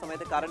ഉറങ്ങുന്ന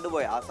സമയത്ത് കറണ്ട്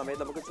പോയി ആ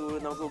സമയത്ത്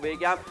നമുക്ക്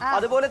ഉപയോഗിക്കാം.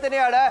 അതുപോലെ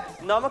തന്നെയാണ്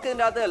നമുക്ക്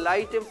ഇതിൻ്റെ അകത്ത്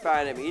ലൈറ്റും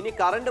ഫാനും. ഇനി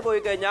കറണ്ട്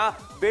പോയി കഴിഞ്ഞാൽ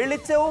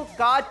വെളിച്ചവും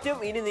കാറ്റും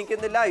കാറ്റും ഇനി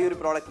നിൽക്കുന്നില്ല. ഈ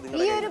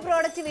ഒരു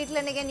പ്രോഡക്റ്റ്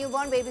വീട്ടിലുണ്ടെങ്കിൽ ന്യൂ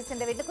ബോൺ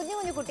ബേബീസിന്റെ വീട്ടിൽ കുഞ്ഞു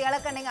കുഞ്ഞു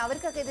കുട്ടികളൊക്കെ ഉണ്ടെങ്കിൽ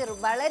അവർക്കൊക്കെ ഇത്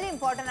വളരെ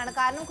ഇമ്പോർട്ടന്റ് ആണ്.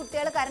 കാരണം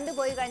കുട്ടികൾ കറണ്ട്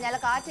പോയി കഴിഞ്ഞാൽ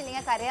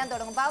കാറ്റില്ലെങ്കിൽ കരയാൻ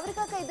തുടങ്ങും. അപ്പോൾ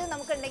അവർക്കൊക്കെ ഇത്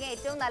നമുക്കുണ്ടെങ്കിൽ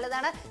ഏറ്റവും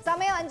നല്ലതാണ്.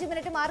 സമയം 5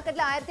 മിനിറ്റ്.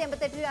 മാർക്കറ്റിൽ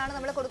 1088 രൂപയാണ്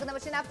നമ്മൾ കൊടുക്കുന്നത്.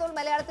 പക്ഷേ നാപ്തോൾ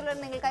മലയാളത്തിലുള്ള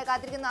നിങ്ങൾക്കായി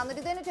കാത്തിരിക്കുന്ന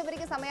 490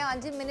 രൂപയ്ക്ക് സമയം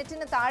 5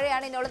 മിനിറ്റിന്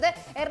താഴെയാണ് ഇന്നുള്ളത്.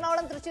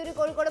 എറണാകുളം, തൃശ്ശൂർ,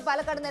 കോഴിക്കോട്,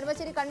 പാലക്കാട്,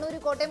 നെടുമ്പാശ്ശേരി, കണ്ണൂർ,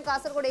 കോട്ടയം,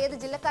 കാസർഗോഡ് ഏത്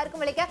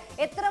ജില്ലക്കാർക്കും വിളിക്കാം.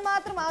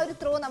 എത്രമാത്രം ആ ഒരു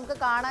ത്രോ നമുക്ക്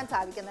കാണാൻ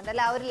സാധിക്കുന്നുണ്ട്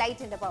അല്ലെ, ആ ഒരു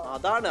ലൈറ്റിന്റെ പവർ.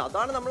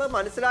 അതാണ് നമ്മൾ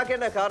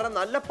മനസ്സിലാക്കേണ്ടത്. കാരണം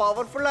നല്ല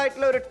പവർഫുൾ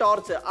ആയിട്ടുള്ള ഒരു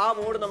ടോർച്ച്, ആ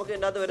മോഡ് നമുക്ക്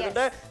ഇതിനകത്ത്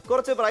വരുന്നുണ്ട്.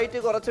 കുറച്ച് ബ്രൈറ്റ്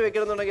കുറച്ച്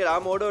വെക്കണമെന്നുണ്ടെങ്കിൽ ആ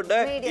മോഡ് ഉണ്ട്.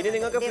 ഇനി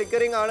നിങ്ങൾക്ക്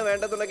ഫ്ലിക്കറിംഗ് ആണ്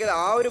വേണ്ടതുണ്ടെങ്കിൽ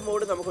ആ ഒരു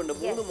മോഡ് നമുക്കുണ്ട്.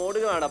 3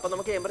 മോഡുകളാണ്. അപ്പൊ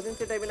നമുക്ക്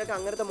എമർജൻസി ടൈമിലൊക്കെ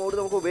അങ്ങനത്തെ മോഡ്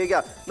നമുക്ക്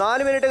ഉപയോഗിക്കാം.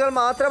 4 മിനിറ്റുകൾ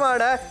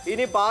മാത്രമാണ്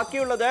ഇനി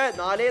ബാക്കിയുള്ളത്.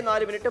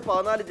 4 മിനിറ്റ്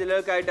 14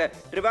 ജില്ലകൾക്കായിട്ട്.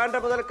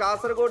 ട്രിവാൻഡ്രം മുതൽ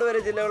കാസർഗോഡ്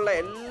വരെ ജില്ലകളിലെ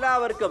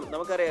എല്ലാവർക്കും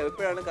നമുക്കറിയാം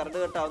എപ്പോഴാണ് കറണ്ട്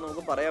കട്ടാവുന്നത്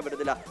നമുക്ക് പറയാൻ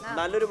പറ്റത്തില്ല.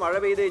 നല്ലൊരു മഴ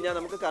പെയ്ത് കഴിഞ്ഞാൽ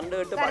നമുക്ക് കറണ്ട്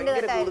കട്ട്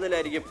ഭയങ്കര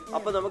കൂടുതലായിരിക്കും.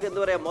 അപ്പൊ നമുക്ക്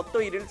എന്താ പറയാ,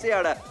 മൊത്തം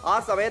ഇരുൾച്ചയാണ്. ആ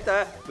സമയത്ത്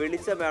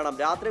വെളിച്ചം വേണം.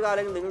 രാത്രി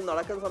കാലങ്ങളിൽ നിങ്ങൾ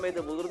നടക്കുന്ന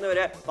സമയത്ത്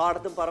മുതിർന്നവര്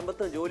പാടത്തും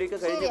പറമ്പത്തും ജോലിയൊക്കെ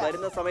കഴിഞ്ഞ്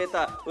വരുന്ന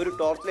സമയത്ത് ഒരു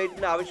ടോർച്ച്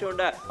ലൈറ്റിന്റെ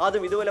ആവശ്യമുണ്ട്.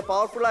 അതും ഇതുപോലെ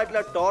പവർഫുൾ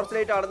ആയിട്ടുള്ള ടോർച്ച്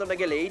ലൈറ്റ്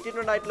ആണെന്നുണ്ടെങ്കിൽ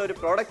 8 ആയിട്ടുള്ള ഒരു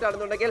പ്രോഡക്റ്റ്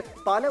ആണെന്നുണ്ടെങ്കിൽ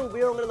പല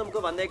ഉപയോഗങ്ങളും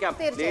നമുക്ക് വന്നേക്കാം.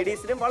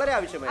 ലേഡീസിനും വളരെ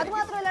ആവശ്യമാണ്. അത്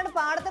മാത്രമല്ല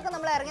പാടത്തൊക്കെ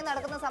നമ്മൾ ഇറങ്ങി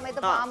നടക്കുന്ന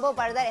സമയത്ത് പാമ്പോ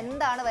പഴുതാ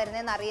എന്താണ്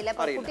വരുന്നതെന്ന് അറിയില്ല.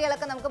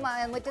 കുട്ടികളൊക്കെ നമുക്ക്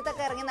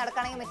മുറ്റത്തൊക്കെ ഇറങ്ങി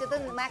നടക്കുകയാണെങ്കിൽ മുറ്റത്ത്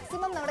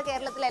മാക്സിമം നമ്മുടെ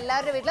കേരളത്തിൽ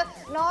എല്ലാവരുടെ വീട്ടിലും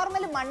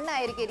നോർമൽ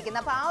മണ്ണായിരിക്കും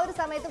ഇരിക്കുന്നത്. അപ്പൊ ആ ഒരു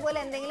സമയത്ത് പോലെ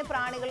എന്തെങ്കിലും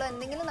പ്രാണികളോ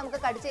എന്തെങ്കിലും നമുക്ക്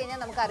കടിച്ചു കഴിഞ്ഞാൽ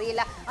നമുക്ക്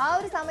അറിയില്ല. ആ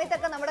ഒരു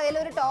സമയത്തൊക്കെ നമ്മുടെ കയ്യിൽ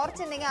ഒരു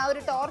ടോർച്ച് ഉണ്ടെങ്കിൽ ആ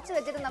ഒരു ടോർച്ച്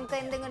വെച്ചിട്ട് നമുക്ക്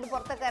എന്തെങ്കിലും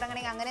പുറത്തൊക്കെ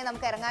ഇറങ്ങണമെങ്കിൽ അങ്ങനെ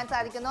നമുക്ക് ഇറങ്ങാൻ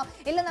സാധിക്കുന്നു.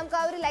 ഇല്ല നമുക്ക്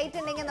ആ ഒരു ലൈറ്റ്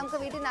ഉണ്ടെങ്കിൽ നമുക്ക്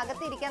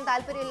വീട്ടിനകത്ത് ഇരിക്കാൻ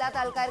താല്പര്യമില്ലാത്ത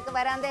ആൾക്കാർക്ക്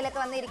വരാന്തയിലൊക്കെ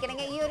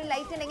വന്നിരിക്കണമെങ്കിൽ ഈ ഒരു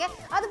ലൈറ്റ് ഉണ്ടെങ്കിൽ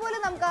അതുപോലെ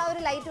നമുക്ക് ആ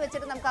ഒരു ലൈറ്റ്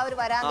വെച്ചിട്ട് നമുക്ക് ആ ഒരു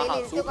വരാന്തയിൽ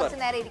ഇരുത്തി കുറച്ച്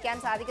നേരം ഇരിക്കാൻ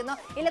സാധിക്കുന്നു.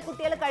 ഇല്ല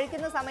കുട്ടികൾ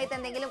കഴിക്കുന്ന സമയത്ത്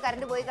എന്തെങ്കിലും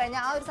കറണ്ട് പോയി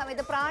കഴിഞ്ഞാൽ ആ ഒരു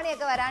സമയത്ത്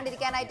പ്രാണിയൊക്കെ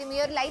വരാണ്ടിരിക്കാനായിട്ടും ഈ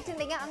ഒരു ലൈറ്റ്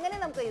ഉണ്ടെങ്കിൽ അങ്ങനെ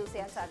നമുക്ക് യൂസ്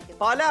ചെയ്യാൻ സാധിക്കും.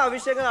 പല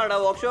ആവശ്യങ്ങളാണ്.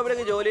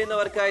 വർക്ക്ഷോപ്പിലേക്ക് ജോലി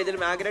ചെയ്യുന്നവർക്ക് ഇതിൽ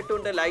മാഗ്നറ്റും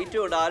ഉണ്ട്,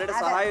 ലൈറ്റും ഉണ്ട്. ആരുടെ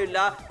സഹായം ഇല്ല.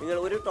 നിങ്ങൾ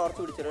ഒരു ടോർച്ച്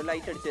പിടിച്ചോ,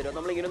 ലൈറ്റ് അടിച്ചു തരുമോ,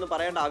 നമ്മൾ ഇങ്ങനെയൊന്നും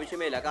പറയേണ്ട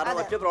ആവശ്യമേ ഇല്ല. കാരണം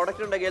ഒറ്റ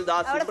പ്രോഡക്റ്റ് ഉണ്ടെങ്കിൽ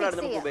സിമ്പിൾ ആണ്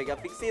നമുക്ക് ഉപയോഗിക്കാം.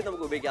 ഫിക്സ് ചെയ്ത്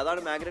നമുക്ക് ഉപയോഗിക്കാം.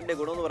 അതാണ് മാഗ്നറ്റിന്റെ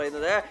ഗുണം എന്ന്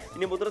പറയുന്നത്.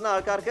 ഇനി മുതിർന്ന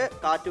ആൾക്കാർക്ക്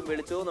കാറ്റും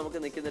വെളിച്ചവും നമുക്ക്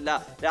നിൽക്കുന്നില്ല.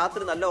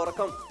 രാത്രി നല്ല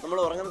ഉറക്കം, നമ്മൾ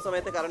ഉറങ്ങുന്ന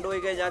സമയത്ത് കറണ്ട്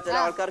പോയി കഴിഞ്ഞാൽ ചില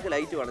ആൾക്കാർക്ക്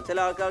ലൈറ്റ് വേണം, ചില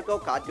ആൾക്കാർക്കോ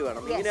കാറ്റ്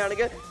വേണം.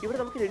 ഇങ്ങനെയാണെങ്കിൽ ഇവിടെ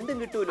നമുക്ക് രണ്ടും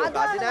കിട്ടുമല്ലോ.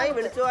 കാറ്റിനായി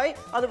വെളിച്ചമായി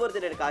അതുപോലെ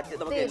തന്നെ കാറ്റ്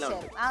നമുക്ക് എല്ലാം.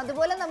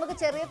 അതുപോലെ നമുക്ക്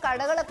ചെറിയ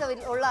കടകളൊക്കെ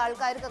ഉള്ള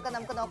ആൾക്കാർക്കൊക്കെ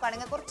നമുക്ക്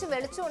നോക്കുകയാണെങ്കിൽ കുറച്ച്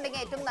വെളിച്ചം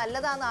ഉണ്ടെങ്കിൽ ഏറ്റവും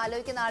നല്ലതാണെന്ന്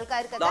ആലോചിക്കുന്ന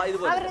ആൾക്കാർക്കൊക്കെ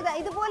അവരുടെ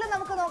ഇതുപോലെ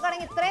നമുക്ക്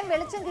നോക്കുകയാണെങ്കിൽ ഇത്രയും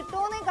വെളിച്ചം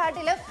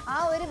കിട്ടുമെന്നേക്കാട്ടിലും ആ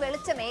ഒരു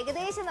വെളിച്ചം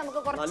ഏകദേശം നമുക്ക്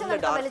കുറച്ച്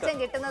വെളിച്ചം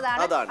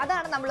കിട്ടുന്നതാണ്.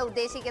 അതാണ് നമ്മൾ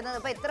ഉദ്ദേശിക്കുന്നത്.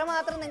 അപ്പൊ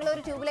എത്രമാത്രം നിങ്ങൾ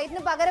ഒരു ട്യൂബ്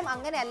ലൈറ്റിന് പകരം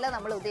അങ്ങനെയല്ല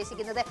നമ്മൾ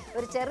ഉദ്ദേശിക്കുന്നത്.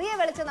 ഒരു ചെറിയ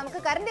വെളിച്ചം നമുക്ക്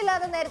കറണ്ട്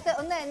ഇല്ലാത്ത നേരത്ത്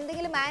ഒന്ന്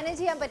എന്തെങ്കിലും മാനേജ്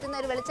ചെയ്യാൻ പറ്റുന്ന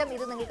ഒരു വെളിച്ചം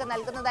ഇത് നിങ്ങൾക്ക്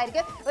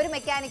നൽകുന്നതായിരിക്കും. ഒരു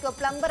മെക്കാനിക്കോ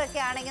പ്ലംബർ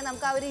ഒക്കെ ആണെങ്കിൽ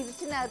നമുക്ക് ആ ഒരു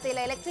ഇരുട്ടിനകത്ത്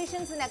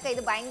ഇലക്ട്രീഷ്യൻസിനൊക്കെ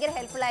ഇത് ഭയങ്കര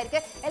ഹെൽപ്ഫുൾ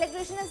ആയിരിക്കും.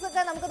 ഇലക്ട്രീഷ്യൻസ്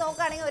ഒക്കെ നമുക്ക്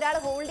നോക്കുകയാണെങ്കിൽ ഒരാൾ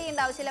ഹോൾഡ്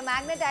ചെയ്യേണ്ട ആവശ്യമില്ല.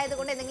 മാഗ്നറ്റ്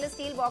ആയതുകൊണ്ട് എന്തെങ്കിലും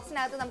സ്റ്റീൽ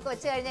ബോക്സിനകത്ത് നമുക്ക്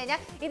വെച്ച് കഴിഞ്ഞ് കഴിഞ്ഞാൽ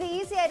ഇത്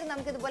ഈസി ആയിട്ട്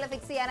നമുക്ക് ഇതുപോലെ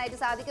ഫിക്സ് ചെയ്യാനായിട്ട്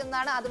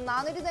സാധിക്കുന്നതാണ്. അതും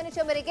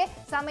 490 വരെയ്ക്ക്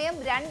സമയം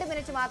 2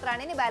 മിനിറ്റ്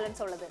മാത്രമാണ് ഇനി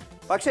ബാലൻസ് ഉള്ളത്.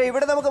 പക്ഷേ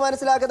ഇവിടെ നമുക്ക്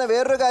മനസ്സിലാക്കുന്ന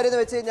വേറൊരു കാര്യം എന്ന്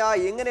വെച്ച്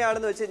കഴിഞ്ഞാൽ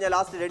എങ്ങനെയാണെന്ന് വെച്ച് കഴിഞ്ഞാൽ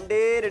ലാസ്റ്റ്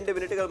 2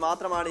 മിനിറ്റുകൾ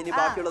മാത്രമാണ് ഇനി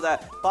ബാക്കിയുള്ളത്.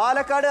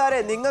 പാലക്കാടുകാരെ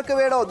നിങ്ങൾക്ക്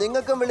വേണോ,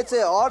 നിങ്ങൾക്കും വിളിച്ച്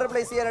ഓർഡർ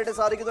പ്ലേസ് ചെയ്യാനായിട്ട്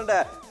സാധിക്കുന്നുണ്ട്.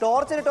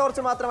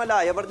 ടോർച്ച് മാത്രമല്ല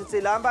എമർജൻസി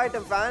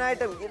ലാമ്പായിട്ടും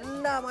ഫാനായിട്ടും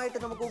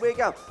എല്ലാമായിട്ടും നമുക്ക്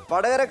ഉപയോഗിക്കാം.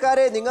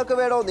 വടകരക്കാരെ നിങ്ങൾക്ക്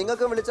വേണോ,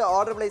 നിങ്ങൾക്കും വിളിച്ച്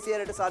ഓർഡർ പ്ലേസ്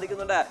ചെയ്യാനായിട്ട്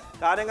സാധിക്കുന്നുണ്ട്.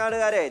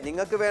 കാനങ്ങാടുകാരെ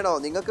നിങ്ങൾക്ക് വേണോ,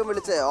 നിങ്ങൾക്കും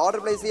വിളിച്ച് ഓർഡർ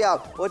പ്ലേസ് ചെയ്യാം.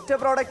 ഒറ്റ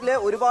പ്രോഡക്റ്റില്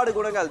ഒരുപാട്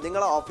ഗുണങ്ങൾ.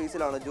 നിങ്ങൾ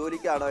ഓഫീസിലാണോ,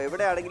 ജോലിക്കാണോ,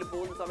 എവിടെയാണെങ്കിലും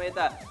പോകുന്ന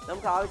സമയത്ത്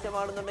നമുക്ക്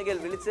ആവശ്യമാണെന്നുണ്ടെങ്കിൽ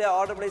വിളിച്ച്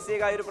ഓർഡർ പ്ലേസ്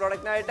ചെയ്യുക. ഈ ഒരു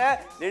പ്രോഡക്റ്റിനായിട്ട്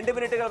 2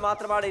 മിനിറ്റുകൾ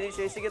മാത്രമാണ് ഇനി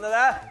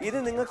ശേഷിക്കുന്നത്. ഇത്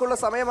നിങ്ങൾക്കുള്ള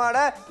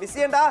സമയമാണ്. മിസ്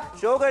ചെയ്യണ്ട.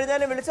 ഷോ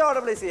കഴിഞ്ഞാലും വിളിച്ച്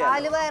ഓർഡർ പ്ലേസ് ചെയ്യാം.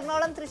 ആലുവ,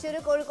 എറണാകുളം, തൃശ്ശൂർ,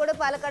 കോഴിക്കോട്,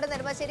 പാലക്കാട്,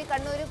 നെടുമ്പാശ്ശേരി,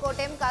 കണ്ണൂർ,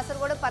 കോട്ടയം,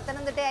 കാസർഗോഡ്,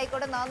 പത്തനംതിട്ട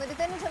ആയിക്കോട്ടെ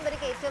 490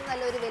 വരെയ്ക്ക് ഏറ്റവും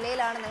നല്ലൊരു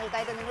വിലയിലാണ്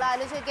നിങ്ങൾക്കായിട്ട്. നിങ്ങൾ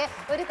ആലോചിക്കുക,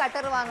 ഒരു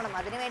കട്ടർ വാങ്ങണം,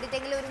 അതിന്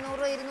വേണ്ടിയിട്ടെങ്കിലും ഒരു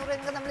 100-200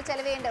 ഒക്കെ നമ്മൾ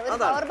ചെലവ് ചെയ്യേണ്ടത്. ഒരു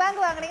പവർ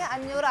ബാങ്ക് വാങ്ങണമെങ്കിൽ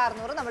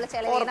 500-600 നമ്മൾ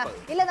ചെലവ് ചെയ്യണം.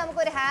 ഇല്ല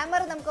നമുക്ക് ഒരു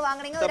ഹാമർ നമുക്ക്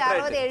വാങ്ങണമെങ്കിൽ ഒരു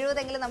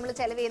 60-70 എങ്കിലും നമ്മൾ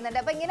ചെലവ് ചെയ്യുന്നുണ്ട്.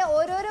 അപ്പൊ ഇങ്ങനെ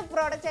ഓരോരോ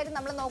പ്രോഡക്റ്റ് ആയിട്ട്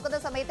നമ്മൾ നോക്കുന്ന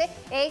സമയത്ത്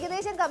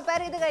ഏകദേശം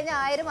കമ്പയർ ചെയ്ത് കഴിഞ്ഞാൽ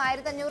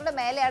 1000-1500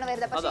 മേലെയാണ്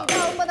വരുന്നത്. പക്ഷേ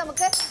ഇതാവുമ്പോൾ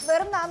നമുക്ക്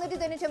വെറും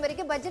 490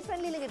 വരെയ്ക്ക് ബഡ്ജറ്റ്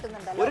ഫ്രണ്ട്ലിയിൽ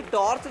കിട്ടുന്നുണ്ട്. ഒരു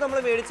ടോർച്ച് നമ്മൾ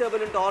മേടിച്ച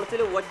പോലും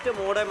ടോർച്ചിൽ ഒറ്റ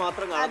മോഡേ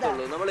മാത്രം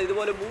കാണത്തുള്ളൂ. നമ്മൾ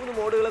ഇതുപോലെ 3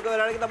 മോഡുകളൊക്കെ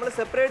വരാണെങ്കിൽ നമ്മൾ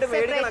സെപ്പറേറ്റ്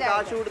മേടിക്കണം,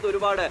 കാശ് കൊടുത്ത്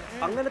ഒരുപാട്.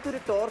 അങ്ങനത്തെ ഒരു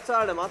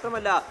ടോർച്ചാണ്.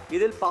 മാത്രമല്ല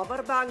ഇതിൽ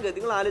പവർ ബാങ്ക്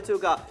നിങ്ങൾ ആലോചിച്ച്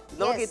നോക്കുക.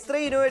 നമുക്ക്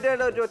ഇത്രയും ഇന്നോവേറ്റീവ്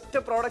ആയിട്ട് ഒരു ഒറ്റ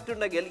പ്രോഡക്റ്റ്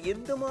ഉണ്ടെങ്കിൽ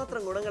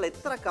എന്തുമാത്രം ഗുണങ്ങൾ,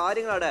 എത്ര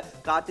കാര്യങ്ങളാണ്.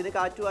 കാറ്റിന്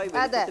കാറ്റുമായി,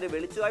 വെളിച്ചത്തിന്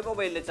വെളിച്ചമായി,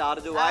 മൊബൈലിന്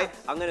ചാർജുമായി,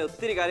 അങ്ങനെ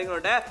ഒത്തിരി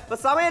കാര്യങ്ങളുണ്ട്. അപ്പൊ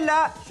സമയമില്ല,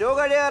 ഷോ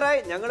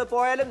കഴിയാറായി. ഞങ്ങൾ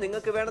പോയാലും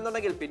നിങ്ങൾക്ക്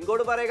വേണമെന്നുണ്ടെങ്കിൽ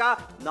പിൻകോഡ് പറയുക.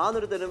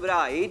 490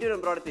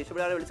 8 പ്രോഡക്റ്റ്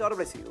ഇഷ്ടപ്പെടാതെ വിളിച്ച് ഓർഡർ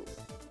പ്ലേസ് ചെയ്യൂ.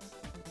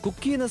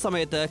 കുക്ക് ചെയ്യുന്ന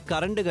സമയത്ത്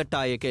കറണ്ട്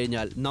കട്ടായി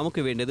കഴിഞ്ഞാൽ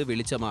നമുക്ക് വേണ്ടത്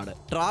വെളിച്ചമാണ്.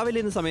 ട്രാവൽ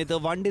ചെയ്യുന്ന സമയത്ത്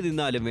വണ്ടി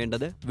നിന്നാലും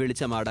വേണ്ടത്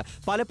വെളിച്ചമാണ്.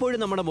 പലപ്പോഴും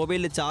നമ്മുടെ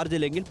മൊബൈലിൽ ചാർജ്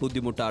ഇല്ലെങ്കിൽ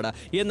ബുദ്ധിമുട്ടാണ്.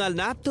 എന്നാൽ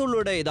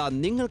നാപ്തോളിലൂടെ ഇതാ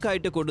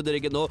നിങ്ങൾക്കായിട്ട്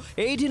കൊണ്ടുവന്നിരിക്കുന്നു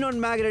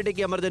 18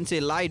 magnetic emergency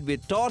light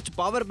with torch,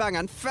 power bank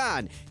and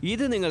fan.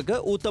 ഇത് നിങ്ങൾക്ക്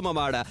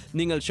ഉത്തമമാണ്.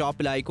 നിങ്ങൾ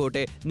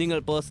ഷോപ്പിലായിക്കോട്ടെ,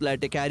 നിങ്ങൾ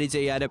പേഴ്സണലായിട്ട് ക്യാരി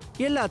ചെയ്യാനും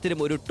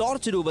എല്ലാത്തിനും ഒരു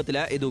ടോർച്ച് രൂപത്തിൽ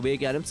ഇത്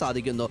ഉപയോഗിക്കാനും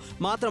സാധിക്കുന്നു.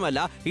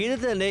 മാത്രമല്ല ഇത്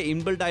തന്നെ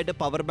ഇൻബിൽട്ട് ആയിട്ട്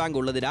പവർ ബാങ്ക്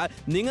ഉള്ളതിനാൽ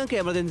നിങ്ങൾക്ക്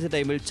എമർജൻസി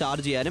ടൈമിൽ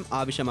ചാർജ് ചെയ്യാനും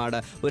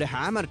ആവശ്യമാണ്. ഒരു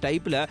ഹാമർ സാധാരണ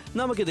ടൈപ്പിൽ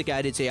നമുക്കിത്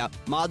ക്യാരി ചെയ്യാം.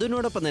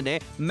 അതിനോടൊപ്പം തന്നെ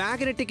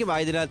മാഗ്നറ്റിക്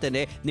ആയതിനാൽ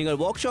തന്നെ നിങ്ങൾ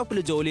വർക്ക്ഷോപ്പിൽ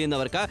ജോലി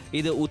ചെയ്യുന്നവർക്ക്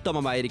ഇത്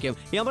ഉത്തമമായിരിക്കും.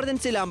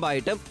 എമർജൻസി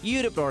ലാമ്പായിട്ടും ഈ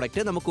ഒരു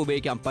പ്രോഡക്റ്റ് നമുക്ക്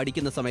ഉപയോഗിക്കാം.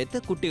 പഠിക്കുന്ന സമയത്ത്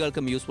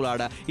കുട്ടികൾക്കും യൂസ്ഫുൾ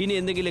ആണ്. ഇനി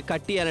എന്തെങ്കിലും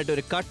കട്ട് ചെയ്യാനായിട്ട്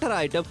ഒരു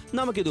കട്ടറായിട്ടും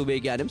നമുക്കിത്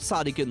ഉപയോഗിക്കാനും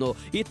സാധിക്കുന്നു.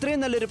 ഇത്രയും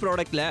നല്ലൊരു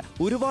പ്രോഡക്റ്റില്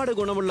ഒരുപാട്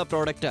ഗുണമുള്ള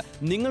പ്രോഡക്റ്റ്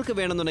നിങ്ങൾക്ക്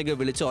വേണമെന്നുണ്ടെങ്കിൽ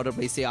വിളിച്ച് ഓർഡർ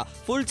പ്ലേസ് ചെയ്യുക.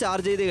 ഫുൾ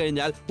ചാർജ് ചെയ്ത്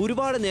കഴിഞ്ഞാൽ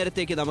ഒരുപാട്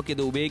നേരത്തേക്ക്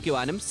നമുക്കിത്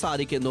ഉപയോഗിക്കുവാനും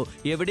സാധിക്കുന്നു.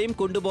 എവിടെയും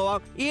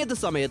കൊണ്ടുപോകാം, ഏത്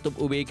സമയത്തും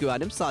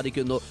ഉപയോഗിക്കുവാനും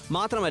സാധിക്കുന്നു.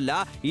 മാത്രമല്ല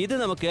ഇത്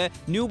നമുക്ക്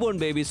ന്യൂ ബോൺ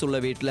ബേബീസ് ഉള്ള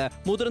വീട്ടില്,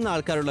 മുതിർന്ന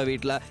ആൾക്കാരുള്ള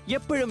വീട്ടില്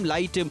എപ്പോഴും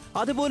ലൈറ്റും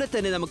അതുപോലെ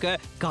തന്നെ നമുക്ക്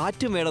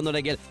കാറ്റും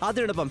വേണമെന്നുണ്ടെങ്കിൽ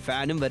അതിനോടൊപ്പം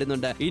ഫാനും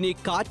വരുന്നുണ്ട്. ഇനി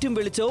കാറ്റും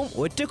വെളിച്ചവും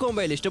ഒറ്റ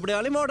കോമ്പയിൽ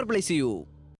ഇഷ്ടപ്പെടുകയാണെങ്കിൽ ഓർഡർ പ്ലേസ് ചെയ്യൂ.